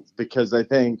account, because I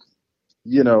think,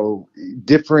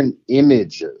 different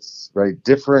images, right?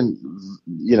 Different,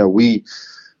 we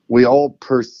all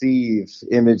perceive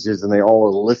images and they all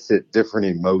elicit different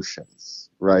emotions,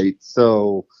 right?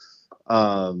 So,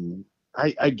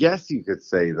 I guess you could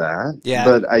say that, yeah.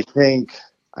 But I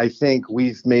think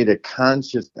we've made a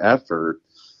conscious effort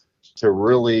to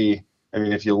really,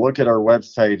 if you look at our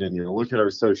website and you look at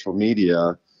our social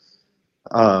media,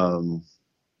 to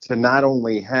not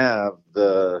only have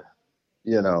the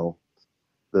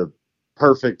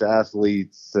perfect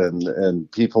athletes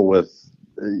and people with,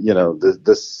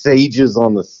 the sages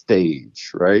on the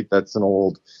stage, right? That's an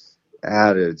old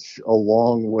adage,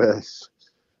 along with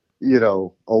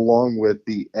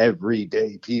the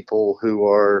everyday people who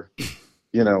are,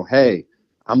 hey,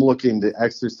 I'm looking to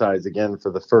exercise again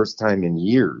for the first time in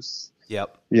years.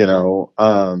 Yep.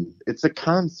 It's a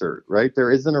concert, right?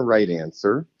 There isn't a right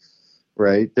answer,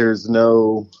 right? There's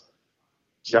no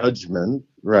judgment,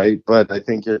 right? But I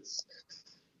think it's,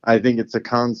 I think it's a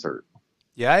concert.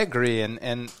 Yeah, I agree.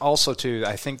 And also, too,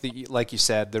 I think that, like you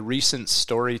said, the recent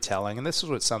storytelling, and this is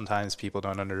what sometimes people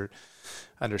don't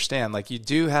understand, like you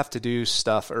do have to do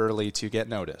stuff early to get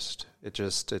noticed.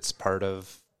 It's part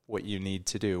of what you need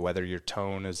to do, whether your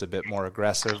tone is a bit more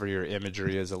aggressive or your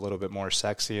imagery is a little bit more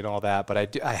sexy and all that.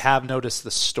 But I have noticed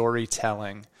the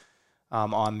storytelling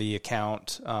on the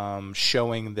account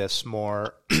showing this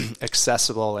more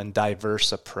accessible and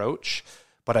diverse approach.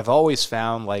 But I've always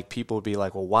found like people would be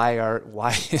like, well,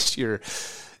 why is your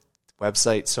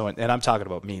website so, and I'm talking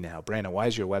about me now, Brandon, why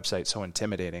is your website so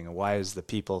intimidating? And why is the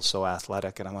people so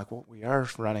athletic? And I'm like, well, we are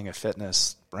running a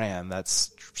fitness brand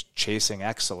that's chasing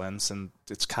excellence, and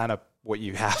it's kind of what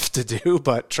you have to do,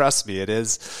 but trust me, it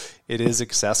is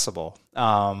accessible.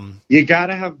 You got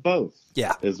to have both.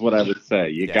 Yeah. Is what I would say.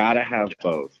 You got to have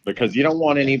both, because you don't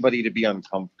want anybody to be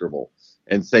uncomfortable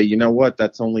and say, you know what,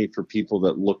 that's only for people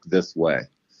that look this way.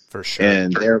 For sure.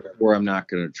 And therefore, I'm not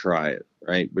going to try it,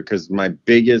 right? Because my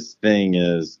biggest thing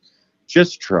is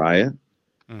just try it,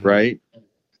 right?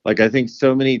 Like, I think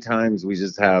so many times we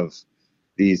just have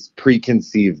these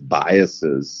preconceived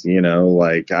biases,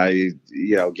 like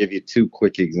give you two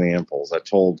quick examples. I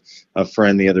told a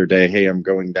friend the other day, hey, I'm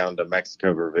going down to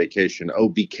Mexico for vacation. Oh,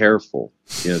 be careful.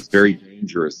 It's very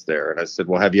dangerous there. And I said,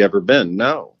 well, have you ever been?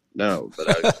 No,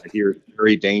 but I hear it's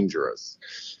very dangerous.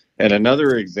 And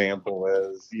another example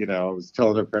is, I was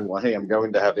telling a friend, well, hey, I'm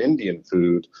going to have Indian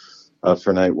food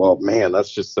for night. Well, man,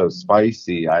 that's just so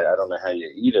spicy. I don't know how you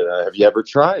eat it. Have you ever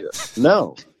tried it?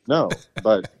 No,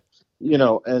 but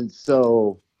and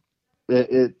so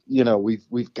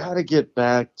we've got to get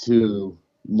back to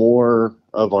more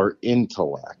of our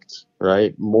intellect,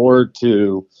 right? More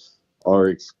to our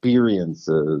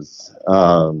experiences,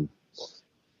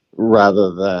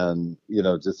 rather than,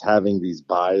 just having these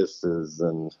biases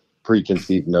and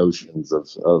preconceived notions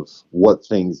of what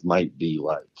things might be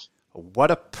like. What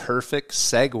a perfect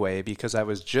segue, because I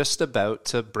was just about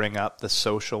to bring up the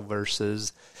social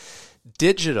versus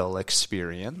digital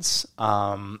experience.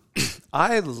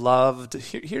 I loved,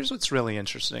 here's what's really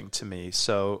interesting to me.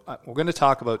 So we're going to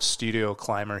talk about Studio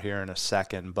Climber here in a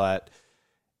second, but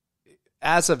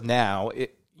as of now,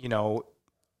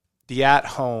 the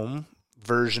at-home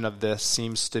version of this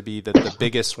seems to be the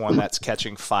biggest one that's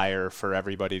catching fire for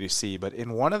everybody to see. But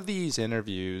in one of these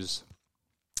interviews,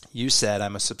 you said,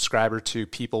 I'm a subscriber to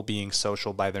people being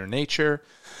social by their nature.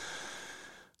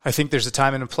 I think there's a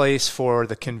time and a place for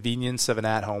the convenience of an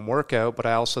at-home workout, but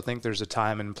I also think there's a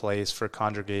time and place for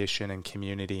congregation and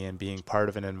community and being part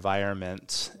of an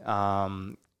environment,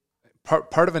 in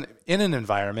an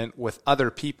environment with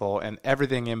other people and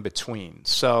everything in between.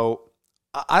 So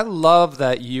I love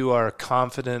that you are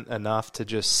confident enough to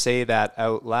just say that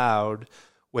out loud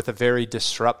with a very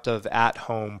disruptive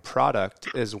at-home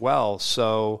product as well.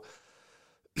 So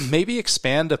maybe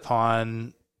expand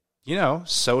upon,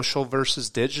 social versus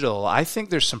digital. I think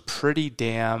there's some pretty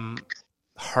damn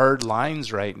hard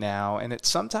lines right now, and it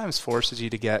sometimes forces you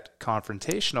to get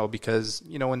confrontational because,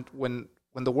 when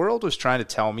the world was trying to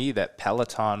tell me that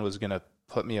Peloton was going to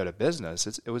put me out of business,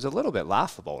 it was a little bit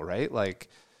laughable, right? Like,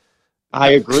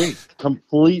 I agree.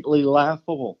 Completely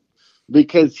laughable.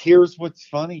 Because here's what's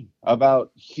funny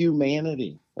about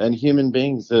humanity and human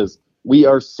beings is we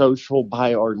are social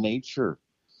by our nature.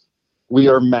 We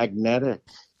are magnetic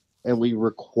and we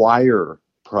require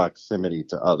proximity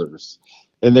to others.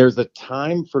 And there's a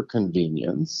time for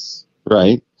convenience,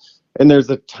 right? And there's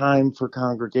a time for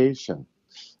congregation.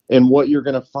 And what you're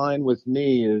going to find with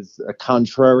me is a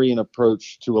contrarian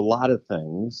approach to a lot of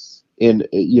things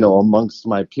amongst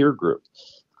my peer group.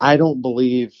 I don't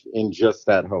believe in just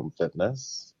at-home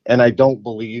fitness, and I don't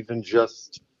believe in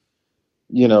just,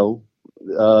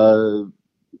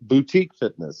 boutique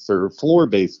fitness or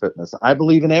floor-based fitness. I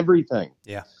believe in everything.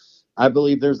 Yeah. I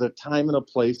believe there's a time and a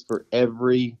place for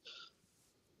every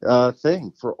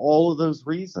thing, for all of those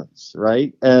reasons,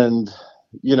 right? And,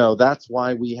 that's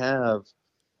why we have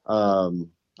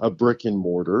a brick and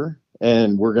mortar.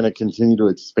 And we're going to continue to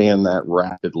expand that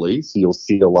rapidly. So you'll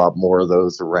see a lot more of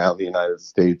those around the United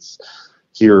States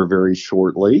here very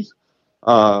shortly.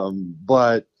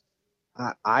 But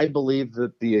I believe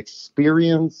that the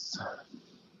experience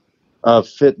of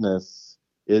fitness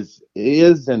is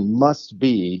and must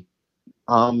be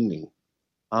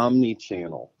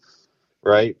omni-channel,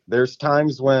 right? There's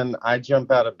times when I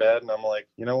jump out of bed and I'm like,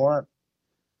 you know what?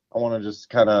 I want to just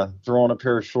kind of throw on a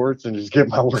pair of shorts and just get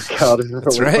my workout in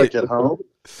really quick at home.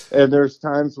 And there's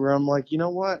times where I'm like, you know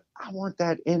what? I want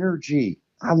that energy.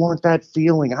 I want that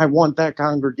feeling. I want that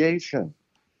congregation,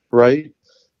 right?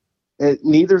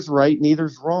 Neither's right,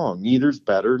 neither's wrong. Neither's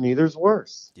better, neither's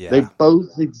worse. Yeah. They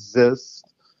both exist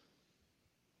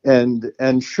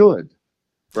and should,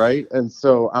 right? And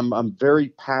so I'm very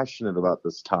passionate about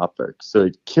this topic. So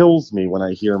it kills me when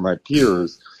I hear my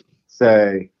peers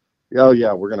say, "Oh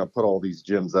yeah, we're going to put all these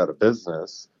gyms out of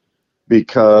business,"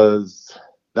 because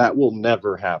that will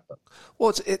never happen.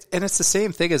 Well, it's the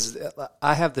same thing as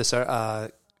I have this I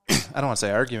don't want to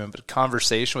say argument, but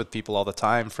conversation with people all the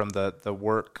time from the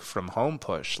work from home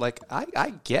push. Like,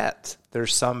 I get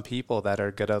there's some people that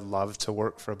are going to love to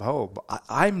work from home.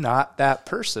 I'm not that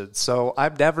person. So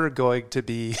I'm never going to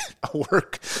be a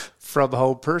work from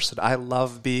home person. I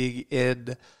love being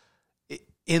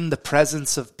in the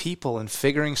presence of people and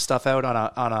figuring stuff out on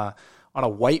a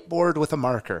whiteboard with a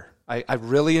marker. I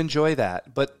really enjoy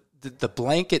that. But the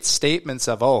blanket statements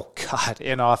of, oh God,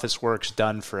 in-office work's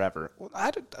done forever. Well, I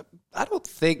don't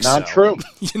think Not so. true.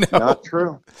 You know? Not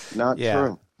true. Not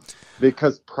true.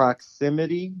 Because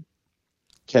proximity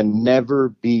can never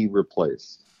be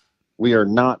replaced. We are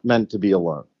not meant to be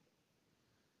alone.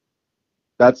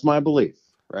 That's my belief,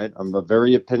 right? I'm a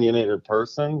very opinionated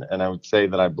person, and I would say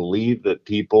that I believe that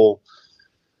people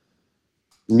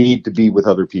need to be with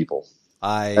other people.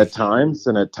 At times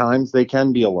they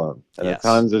can be alone, and Yes. at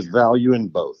times there's value in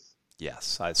both.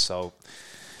 Yes, so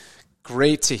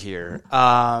great to hear.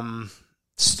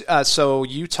 So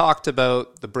you talked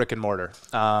about the brick and mortar.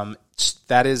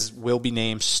 That will be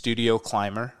named Studio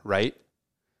Climber, right?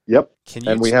 Yep.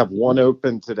 And we have one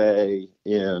open today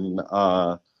in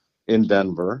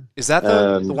Denver. Is that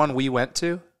the one we went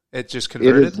to? It just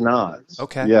converted? It is not.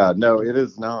 Okay. Yeah, no, it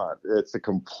is not. It's a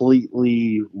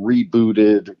completely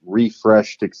rebooted,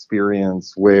 refreshed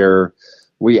experience where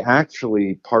we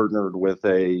actually partnered with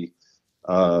a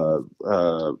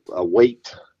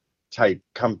weight type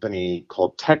company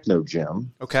called Techno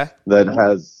Gym. Okay. That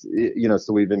has,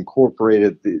 so we've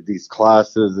incorporated these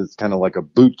classes. It's kind of like a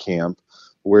boot camp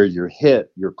where your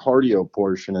cardio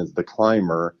portion is the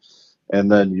climber, and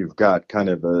then you've got kind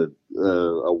of a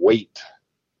weight.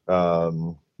 I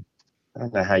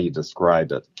don't know how you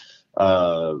describe it.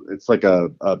 It's like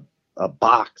a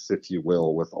box, if you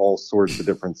will, with all sorts of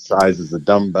different sizes of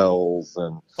dumbbells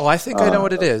and. Oh, I think I know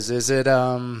what it is. Is it?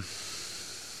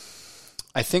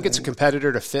 I think it's a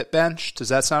competitor to FitBench. Does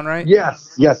that sound right?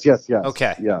 Yes.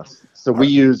 Okay. Yes. So we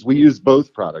use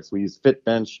both products. We use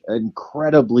FitBench,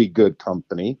 incredibly good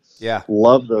company. Yeah.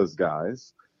 Love those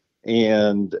guys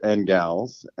and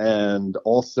gals, and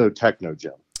also Techno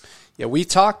Gym. Yeah, we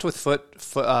talked with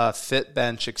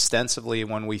FitBench extensively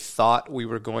when we thought we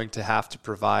were going to have to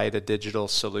provide a digital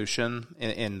solution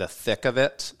in the thick of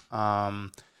it.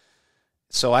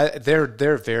 So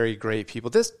they're very great people.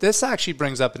 This actually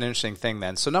brings up an interesting thing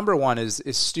then. So number one is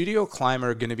Studio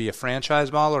Climber going to be a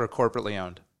franchise model or corporately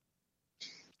owned?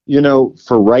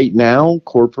 For right now,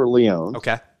 corporately owned.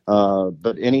 Okay.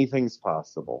 But anything's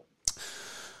possible.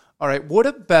 All right. What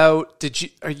about,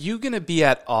 are you going to be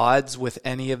at odds with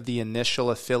any of the initial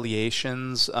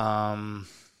affiliations?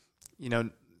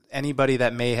 Anybody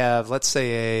that may have, let's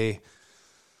say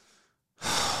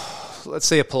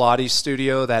a Pilates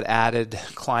studio that added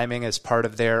climbing as part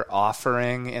of their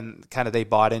offering and kind of they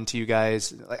bought into you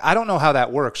guys. Like, I don't know how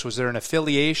that works. Was there an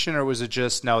affiliation or was it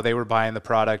just, no, they were buying the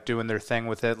product, doing their thing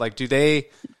with it? Like, are they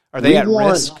at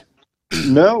risk?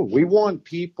 No, we want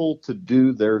people to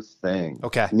do their thing.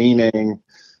 Okay. Meaning,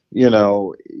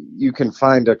 you can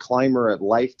find a climber at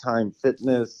Lifetime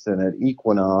Fitness and at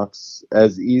Equinox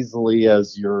as easily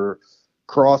as your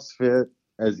CrossFit,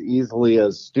 as easily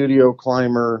as Studio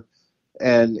Climber,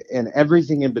 and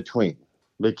everything in between.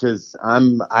 Because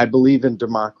I believe in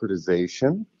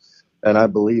democratization and I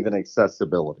believe in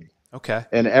accessibility. Okay.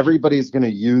 And everybody's going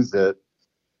to use it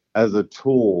as a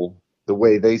tool the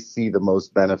way they see the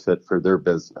most benefit for their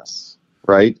business,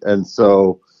 right? And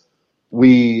so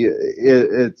we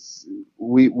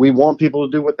want people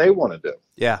to do what they want to do.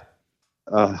 Yeah.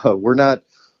 We're not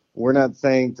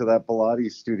saying to that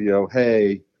Pilates studio,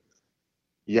 hey,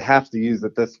 you have to use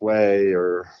it this way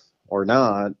or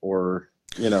not, or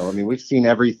we've seen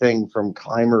everything from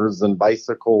climbers and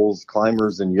bicycles,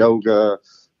 climbers and yoga,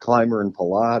 climber and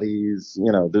Pilates.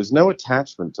 There's no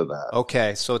attachment to that.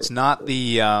 Okay, so it's not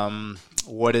the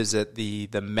what is it, the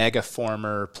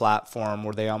Megaformer platform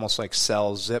where they almost like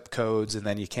sell zip codes and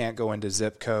then you can't go into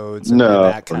zip codes and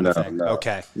that kind of thing. No.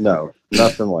 Okay. No,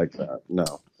 nothing like that.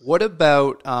 No. What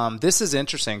about this is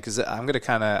interesting because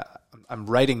I'm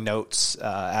writing notes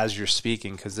as you're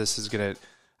speaking because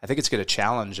I think it's going to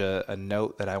challenge a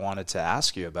note that I wanted to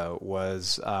ask you about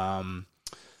was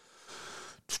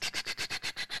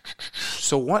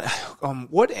so what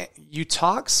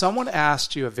someone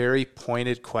asked you a very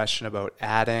pointed question about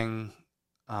adding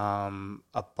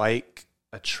a bike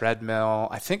a treadmill.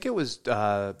 I think it was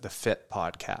the Fit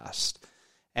podcast.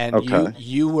 And Okay.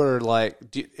 you were like,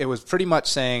 it was pretty much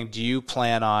saying, do you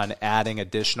plan on adding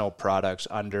additional products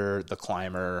under the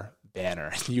Climber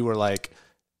banner? And you were like,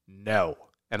 no.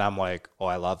 And I'm like, oh,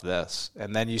 I love this.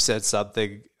 And then you said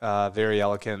something very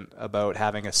eloquent about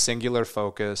having a singular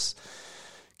focus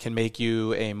can make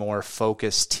you a more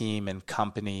focused team and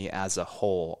company as a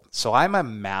whole. So I'm a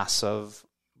massive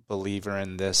believer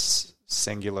in this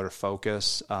singular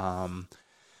focus.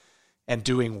 And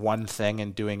doing one thing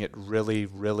and doing it really,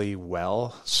 really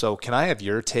well. So can I have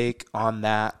your take on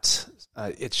that?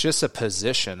 It's just a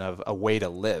position of a way to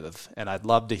live. And I'd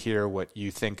love to hear what you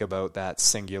think about that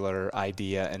singular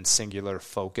idea and singular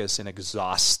focus and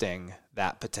exhausting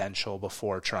that potential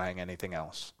before trying anything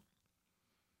else.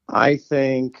 I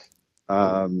think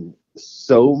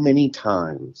so many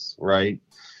times, right,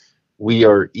 we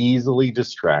are easily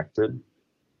distracted.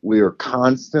 We are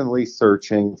constantly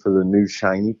searching for the new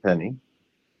shiny penny,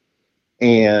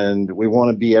 and we want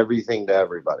to be everything to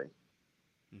everybody.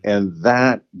 And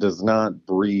that does not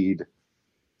breed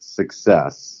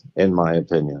success, in my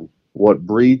opinion. What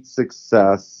breeds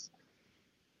success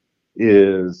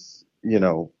is,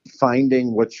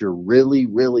 finding what you're really,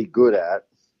 really good at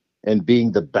and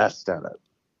being the best at it,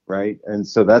 right? And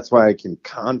so that's why I can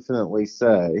confidently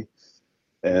say,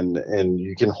 and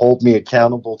you can hold me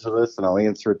accountable to this, and I'll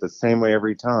answer it the same way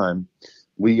every time.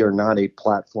 We are not a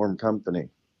platform company.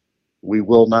 We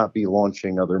will not be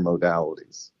launching other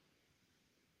modalities.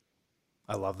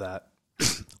 I love that.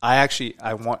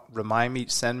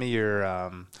 Send me your,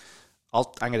 I'm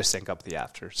going to sync up the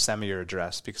after. Send me your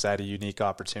address because I had a unique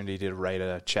opportunity to write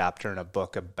a chapter in a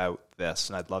book about this,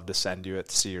 and I'd love to send you it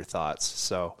to see your thoughts.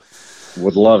 So,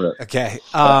 would love it. Okay.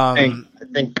 I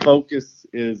think focus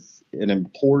is an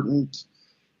important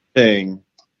thing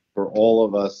for all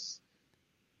of us.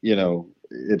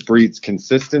 It breeds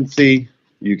consistency.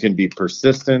 You can be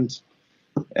persistent,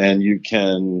 and you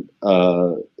can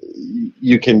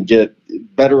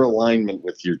get better alignment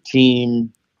with your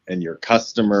team and your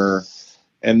customer,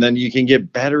 and then you can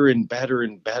get better and better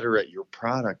and better at your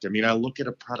product. I mean, I look at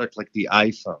a product like the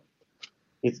iPhone.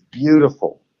 It's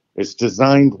beautiful. It's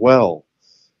designed well.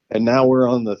 And now we're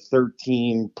on the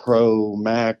 13 Pro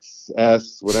Max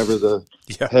S, whatever the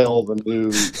hell the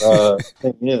new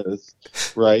thing is,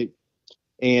 right?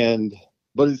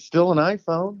 But it's still an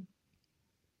iPhone.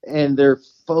 And they're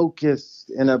focused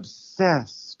and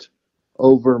obsessed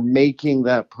over making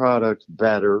that product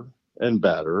better and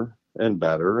better and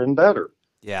better and better.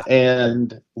 Yeah.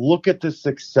 And look at the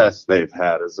success they've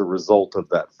had as a result of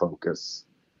that focus,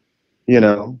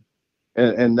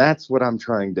 And that's what I'm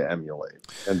trying to emulate.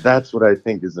 And that's what I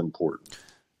think is important.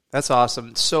 That's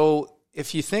awesome. So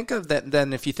if you think of that,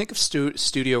 then if you think of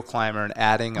Studio Climber and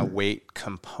adding a weight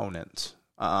component,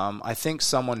 I think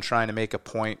someone trying to make a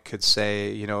point could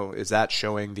say, is that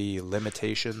showing the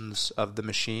limitations of the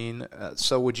machine?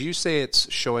 So would you say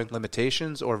it's showing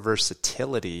limitations or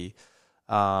versatility,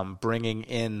 bringing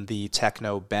in the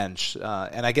Techno bench?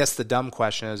 And I guess the dumb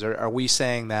question is, are we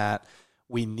saying that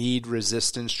we need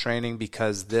resistance training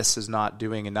because this is not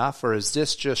doing enough? Or is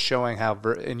this just showing how,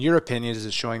 in your opinion, is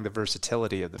it showing the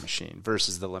versatility of the machine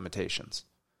versus the limitations?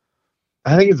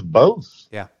 I think it's both.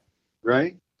 Yeah.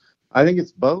 Right? I think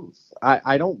it's both.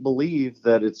 I don't believe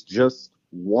that it's just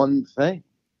one thing,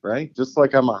 right? Just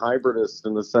like I'm a hybridist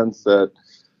in the sense that,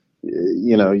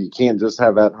 you can't just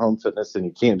have at-home fitness and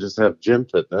you can't just have gym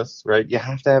fitness, right? You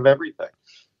have to have everything.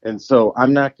 And so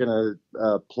I'm not going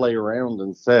to play around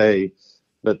and say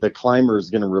that the Climber is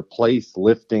going to replace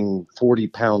lifting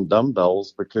 40-pound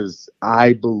dumbbells, because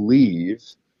I believe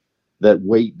that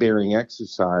weight-bearing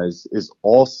exercise is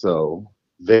also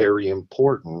very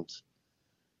important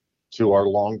to our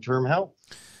long-term health.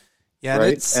 Yeah,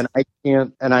 right.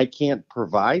 And I can't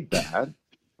provide that,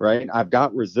 right? I've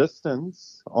got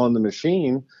resistance on the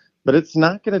machine, but it's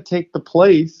not going to take the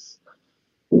place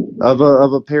of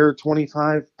a pair of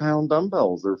 25-pound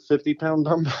dumbbells or 50-pound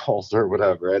dumbbells or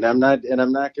whatever. And I'm not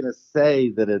going to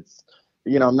say that it's,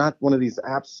 I'm not one of these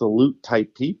absolute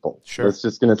type people. Sure. That's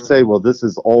just going to say, well, this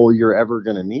is all you're ever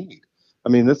going to need. I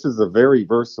mean, this is a very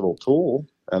versatile tool,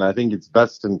 and I think it's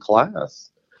best in class.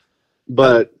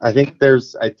 But I think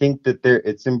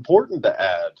it's important to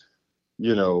add,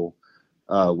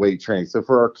 weight training. So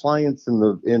for our clients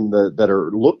that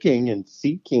are looking and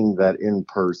seeking that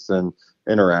in-person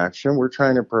interaction, we're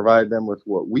trying to provide them with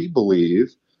what we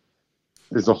believe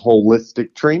is a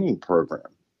holistic training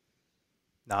program.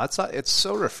 No, it's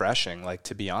so refreshing. Like,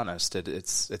 to be honest,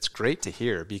 it's great to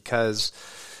hear, because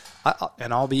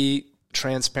I'll be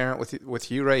transparent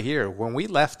with you right here. When we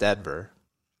left Edinburgh,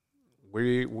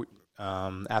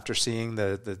 after seeing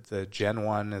the Gen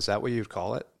 1, is that what you'd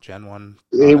call it? Gen 1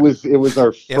 It product? was our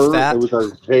If first, that? it was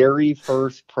our very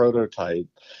first prototype.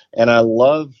 And I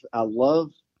love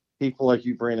people like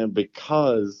you, Brandon,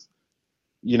 because,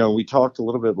 we talked a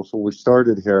little bit before we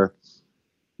started here.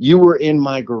 You were in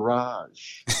my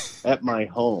garage at my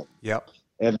home. Yep.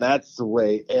 And that's the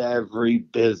way every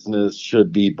business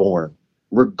should be born,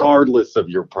 regardless of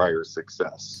your prior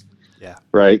success. Yeah.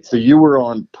 Right. So you were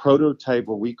on prototype,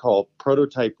 what we call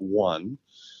prototype 1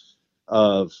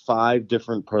 of 5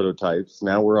 different prototypes.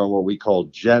 Now we're on what we call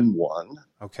Gen 1.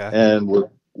 Okay. And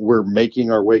we're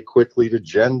making our way quickly to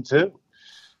Gen 2,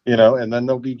 and then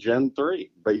there'll be Gen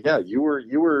 3. But yeah, you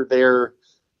were there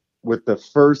with the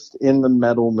first in the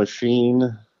metal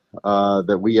machine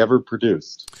that we ever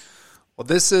produced. Well,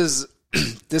 this is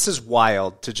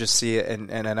wild to just see it,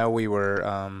 and I know we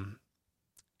were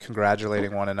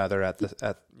congratulating one another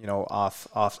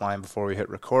offline before we hit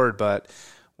record. But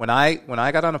when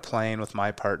I got on a plane with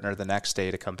my partner the next day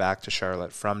to come back to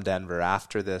Charlotte from Denver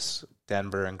after this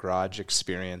Denver and Garage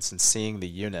experience and seeing the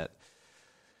unit,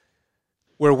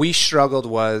 where we struggled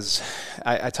was,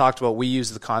 I talked about, we use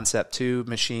the Concept 2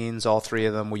 machines, all 3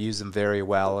 of them. We use them very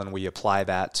well, and we apply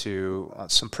that to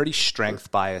some pretty strength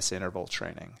bias interval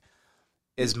training.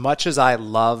 As much as I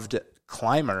loved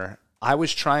Climber, I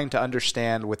was trying to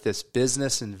understand, with this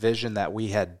business and vision that we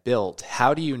had built,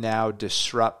 how do you now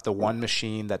disrupt the one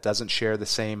machine that doesn't share the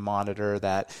same monitor,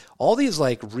 that all these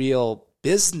like real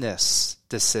business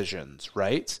decisions,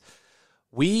 right?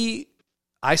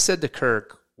 I said to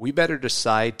Kirk, we better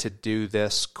decide to do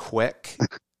this quick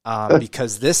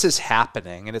because this is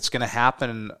happening, and it's going to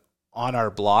happen on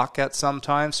our block at some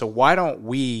time. So why don't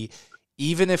we,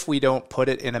 even if we don't put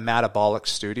it in a metabolic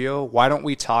studio, why don't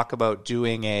we talk about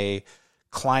doing a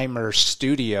Climber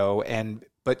studio?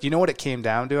 But you know what it came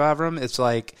down to, Avram? It's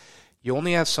like you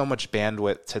only have so much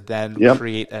bandwidth to then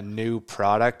create a new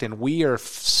product, and we are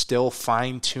still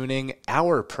fine-tuning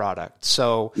our product.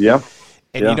 So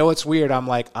And you know what's weird? I'm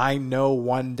like, I know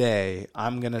one day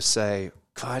I'm going to say,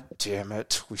 God damn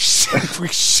it, we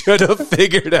should have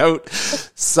figured out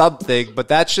something. But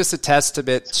that's just a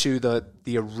testament to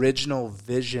the original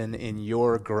vision in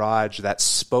your garage that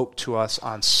spoke to us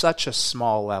on such a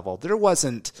small level. There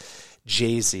wasn't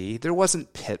Jay-Z, there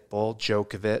wasn't Pitbull,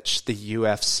 Djokovic, the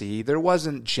UFC, there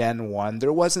wasn't Gen 1,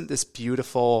 there wasn't this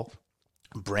beautiful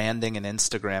branding and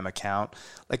Instagram account.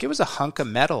 Like, it was a hunk of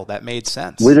metal that made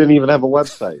sense. We didn't even have a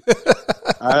website.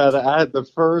 I had the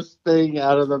first thing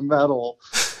out of the metal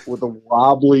with a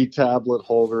wobbly tablet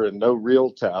holder and no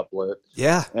real tablet.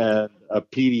 Yeah. And a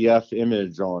PDF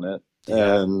image on it.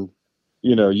 Yeah. And,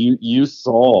 you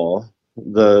saw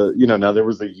now there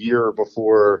was a year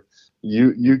before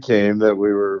you came that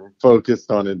we were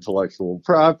focused on intellectual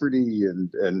property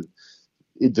and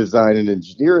design and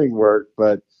engineering work,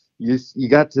 but you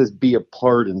got to be a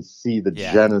part and see the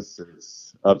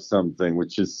genesis of something,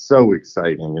 which is so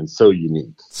exciting and so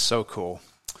unique. So cool.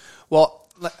 Well,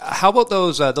 how about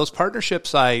those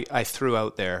partnerships I threw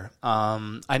out there?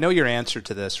 I know your answer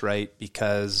to this, right?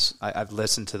 Because I've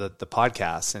listened to the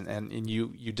podcast, and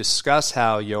you discuss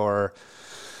how your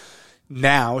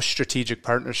now strategic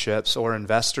partnerships or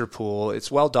investor pool,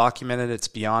 it's well documented, it's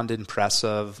beyond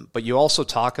impressive, but you also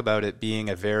talk about it being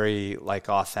a very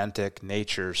authentic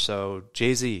nature. So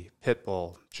Jay-Z,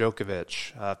 Pitbull,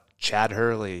 Djokovic, Chad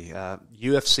Hurley,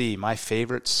 UFC, my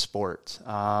favorite sport.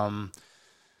 The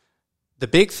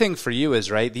big thing for you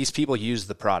is, right, these people use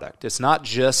the product. It's not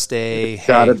just it's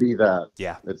got to be that.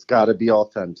 Yeah. It's got to be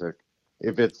authentic.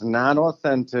 If it's not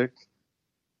authentic,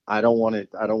 I don't want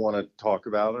to talk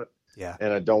about it. Yeah.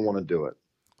 And I don't want to do it.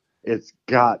 It's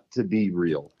got to be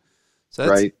real,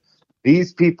 right?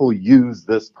 These people use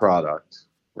this product,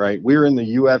 right? We're in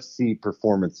the UFC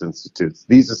Performance Institutes.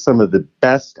 These are some of the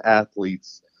best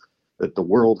athletes that the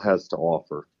world has to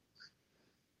offer.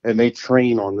 And they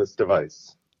train on this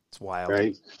device. It's wild.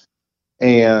 Right?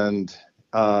 And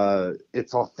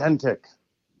it's authentic.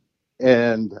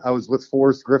 And I was with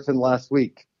Forrest Griffin last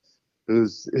week,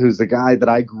 who's a guy that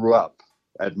I grew up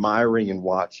admiring and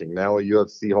watching, now a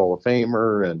UFC Hall of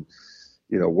Famer and,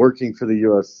 working for the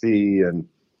UFC. And,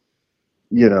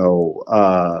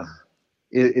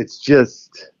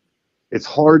 it's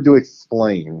hard to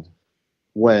explain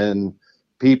when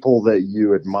people that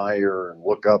you admire and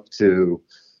look up to,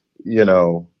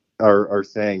 are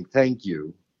saying thank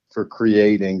you for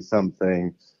creating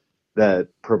something that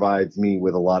provides me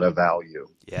with a lot of value.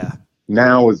 Yeah.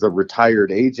 Now, as a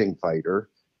retired aging fighter,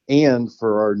 and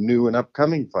for our new and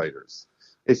upcoming fighters.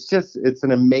 It's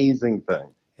an amazing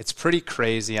thing. It's pretty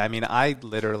crazy. I mean, I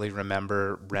literally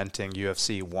remember renting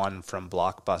UFC 1 from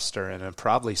Blockbuster, and I've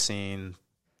probably seen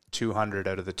 200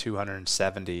 out of the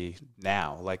 270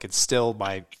 now. Like, it's still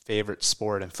my favorite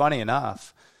sport. And funny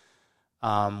enough,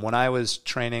 when I was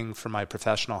training for my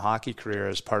professional hockey career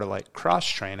as part of like cross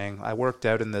training, I worked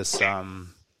out in this Muay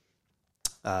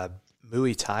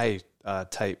Thai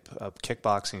type of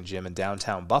kickboxing gym in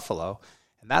downtown Buffalo.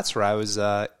 And that's where I was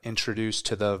introduced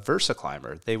to the Versa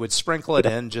Climber. They would sprinkle it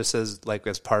in just as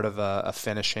part of a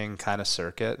finishing kind of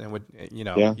circuit, and would you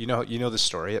know the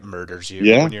story. It murders you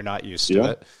when you're not used to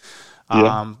it.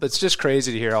 But it's just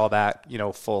crazy to hear all that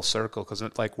full circle, because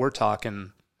like we're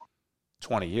talking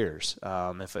 20 years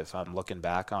if I'm looking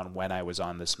back on when I was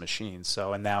on this machine.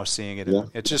 So, and now seeing it,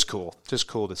 it's just cool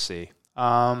to see.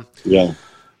 All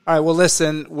right. Well,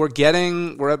 listen, we're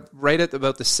right at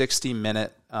about the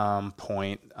 60-minute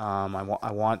point.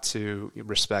 I want to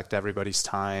respect everybody's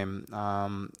time.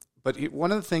 But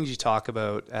one of the things you talk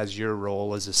about as your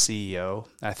role as a CEO,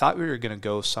 I thought we were going to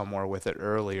go somewhere with it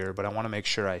earlier, but I want to make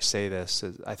sure I say this.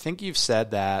 I think you've said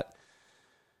that,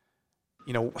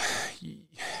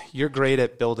 you're great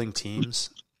at building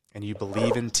teams, and you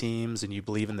believe in teams, and you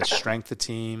believe in the strength of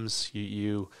teams.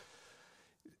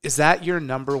 Is that your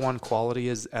number one quality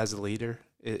as a leader,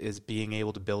 is being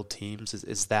able to build teams?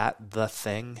 Is that the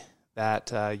thing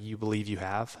that you believe you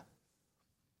have?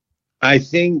 I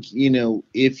think,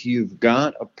 if you've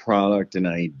got a product, an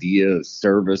idea, a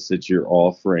service that you're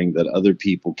offering that other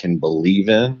people can believe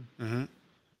in,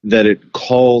 that it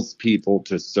calls people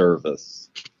to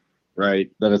service, right?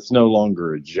 That it's no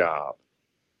longer a job.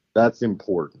 That's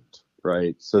important,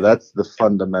 right? So that's the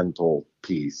fundamental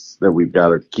piece that we've got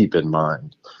to keep in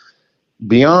mind.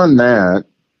 Beyond that,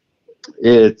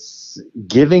 it's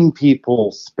giving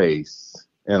people space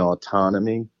and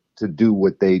autonomy to do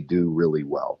what they do really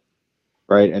well,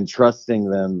 right? And trusting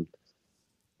them.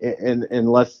 And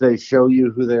unless they show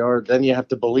you who they are, then you have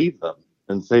to believe them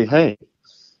and say, hey,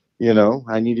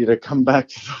 I need you to come back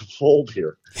to the fold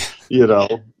here,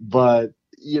 But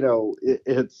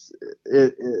it's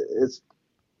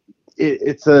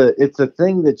a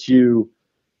thing that you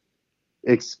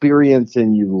experience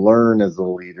and you learn as a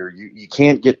leader. You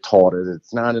can't get taught it.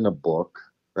 It's not in a book,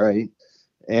 right?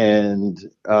 And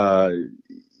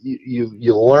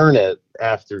you learn it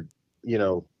after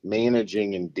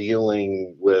managing and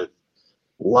dealing with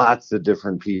lots of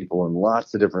different people and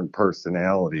lots of different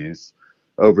personalities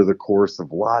over the course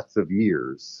of lots of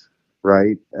years,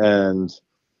 right? And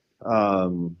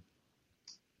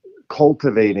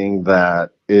cultivating that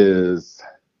is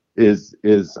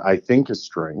I think a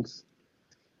strength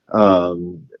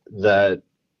that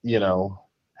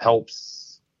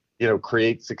helps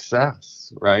create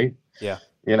success, right? Yeah.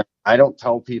 I don't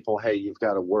tell people, hey, you've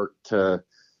got to work to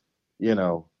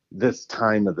this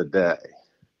time of the day,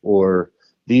 or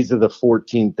these are the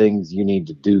 14 things you need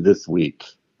to do this week,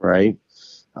 right?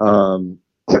 I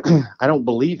don't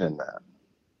believe in that.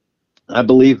 I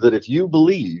believe that if you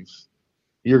believe,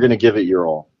 you're going to give it your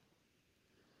all.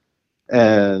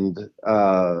 And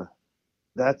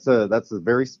that's a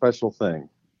very special thing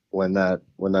when that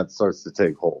starts to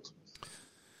take hold.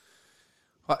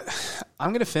 I'm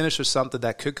going to finish with something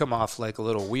that could come off like a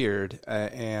little weird.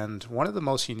 And one of the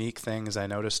most unique things I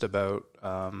noticed about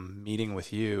meeting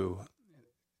with you,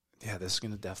 this is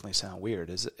going to definitely sound weird,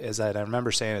 is that I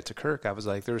remember saying it to Kirk. I was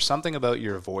like, there was something about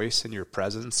your voice and your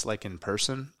presence, like in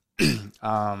person.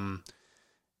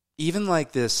 Even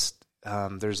like this,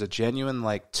 there's a genuine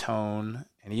like tone,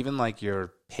 and even like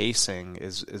your pacing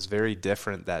is very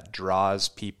different, that draws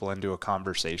people into a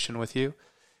conversation with you.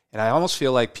 And I almost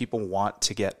feel like people want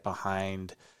to get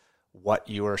behind what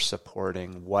you are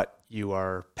supporting, what you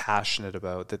are passionate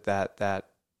about, that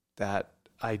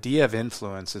idea of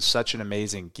influence is such an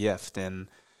amazing gift. And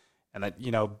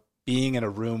being in a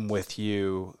room with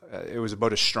you, it was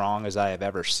about as strong as I have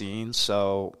ever seen.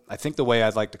 So I think the way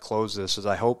I'd like to close this is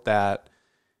I hope that,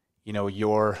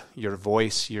 your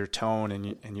voice, your tone,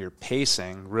 and your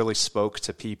pacing really spoke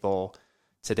to people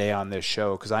today on this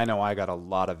show, because I know I got a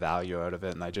lot of value out of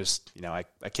it. And I just, I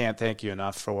can't thank you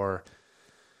enough for,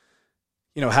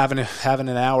 having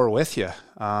an hour with you.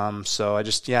 So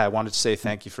I wanted to say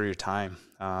thank you for your time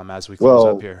as we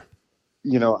close up here.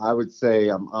 I would say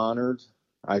I'm honored.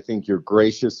 I think you're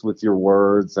gracious with your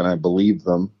words, and I believe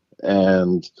them.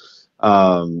 And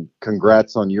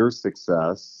congrats on your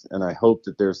success. And I hope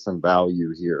that there's some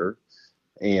value here.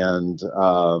 And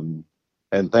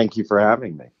thank you for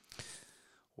having me.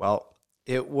 Well,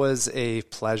 it was a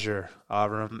pleasure,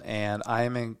 Avram, and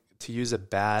to use a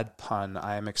bad pun,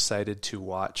 I am excited to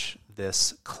watch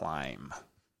this climb.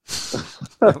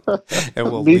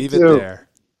 And we'll leave it there.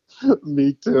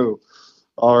 Me too.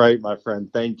 All right, my friend.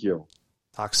 Thank you.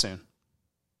 Talk soon.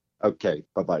 Okay.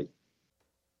 Bye-bye.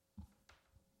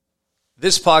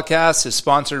 This podcast is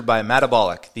sponsored by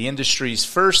Metabolic, the industry's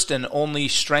first and only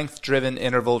strength-driven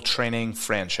interval training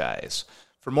franchise.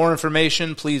 For more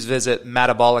information, please visit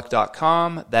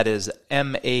Metabolic.com. That is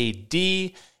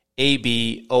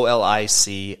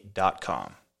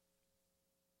MADABOLIC.com.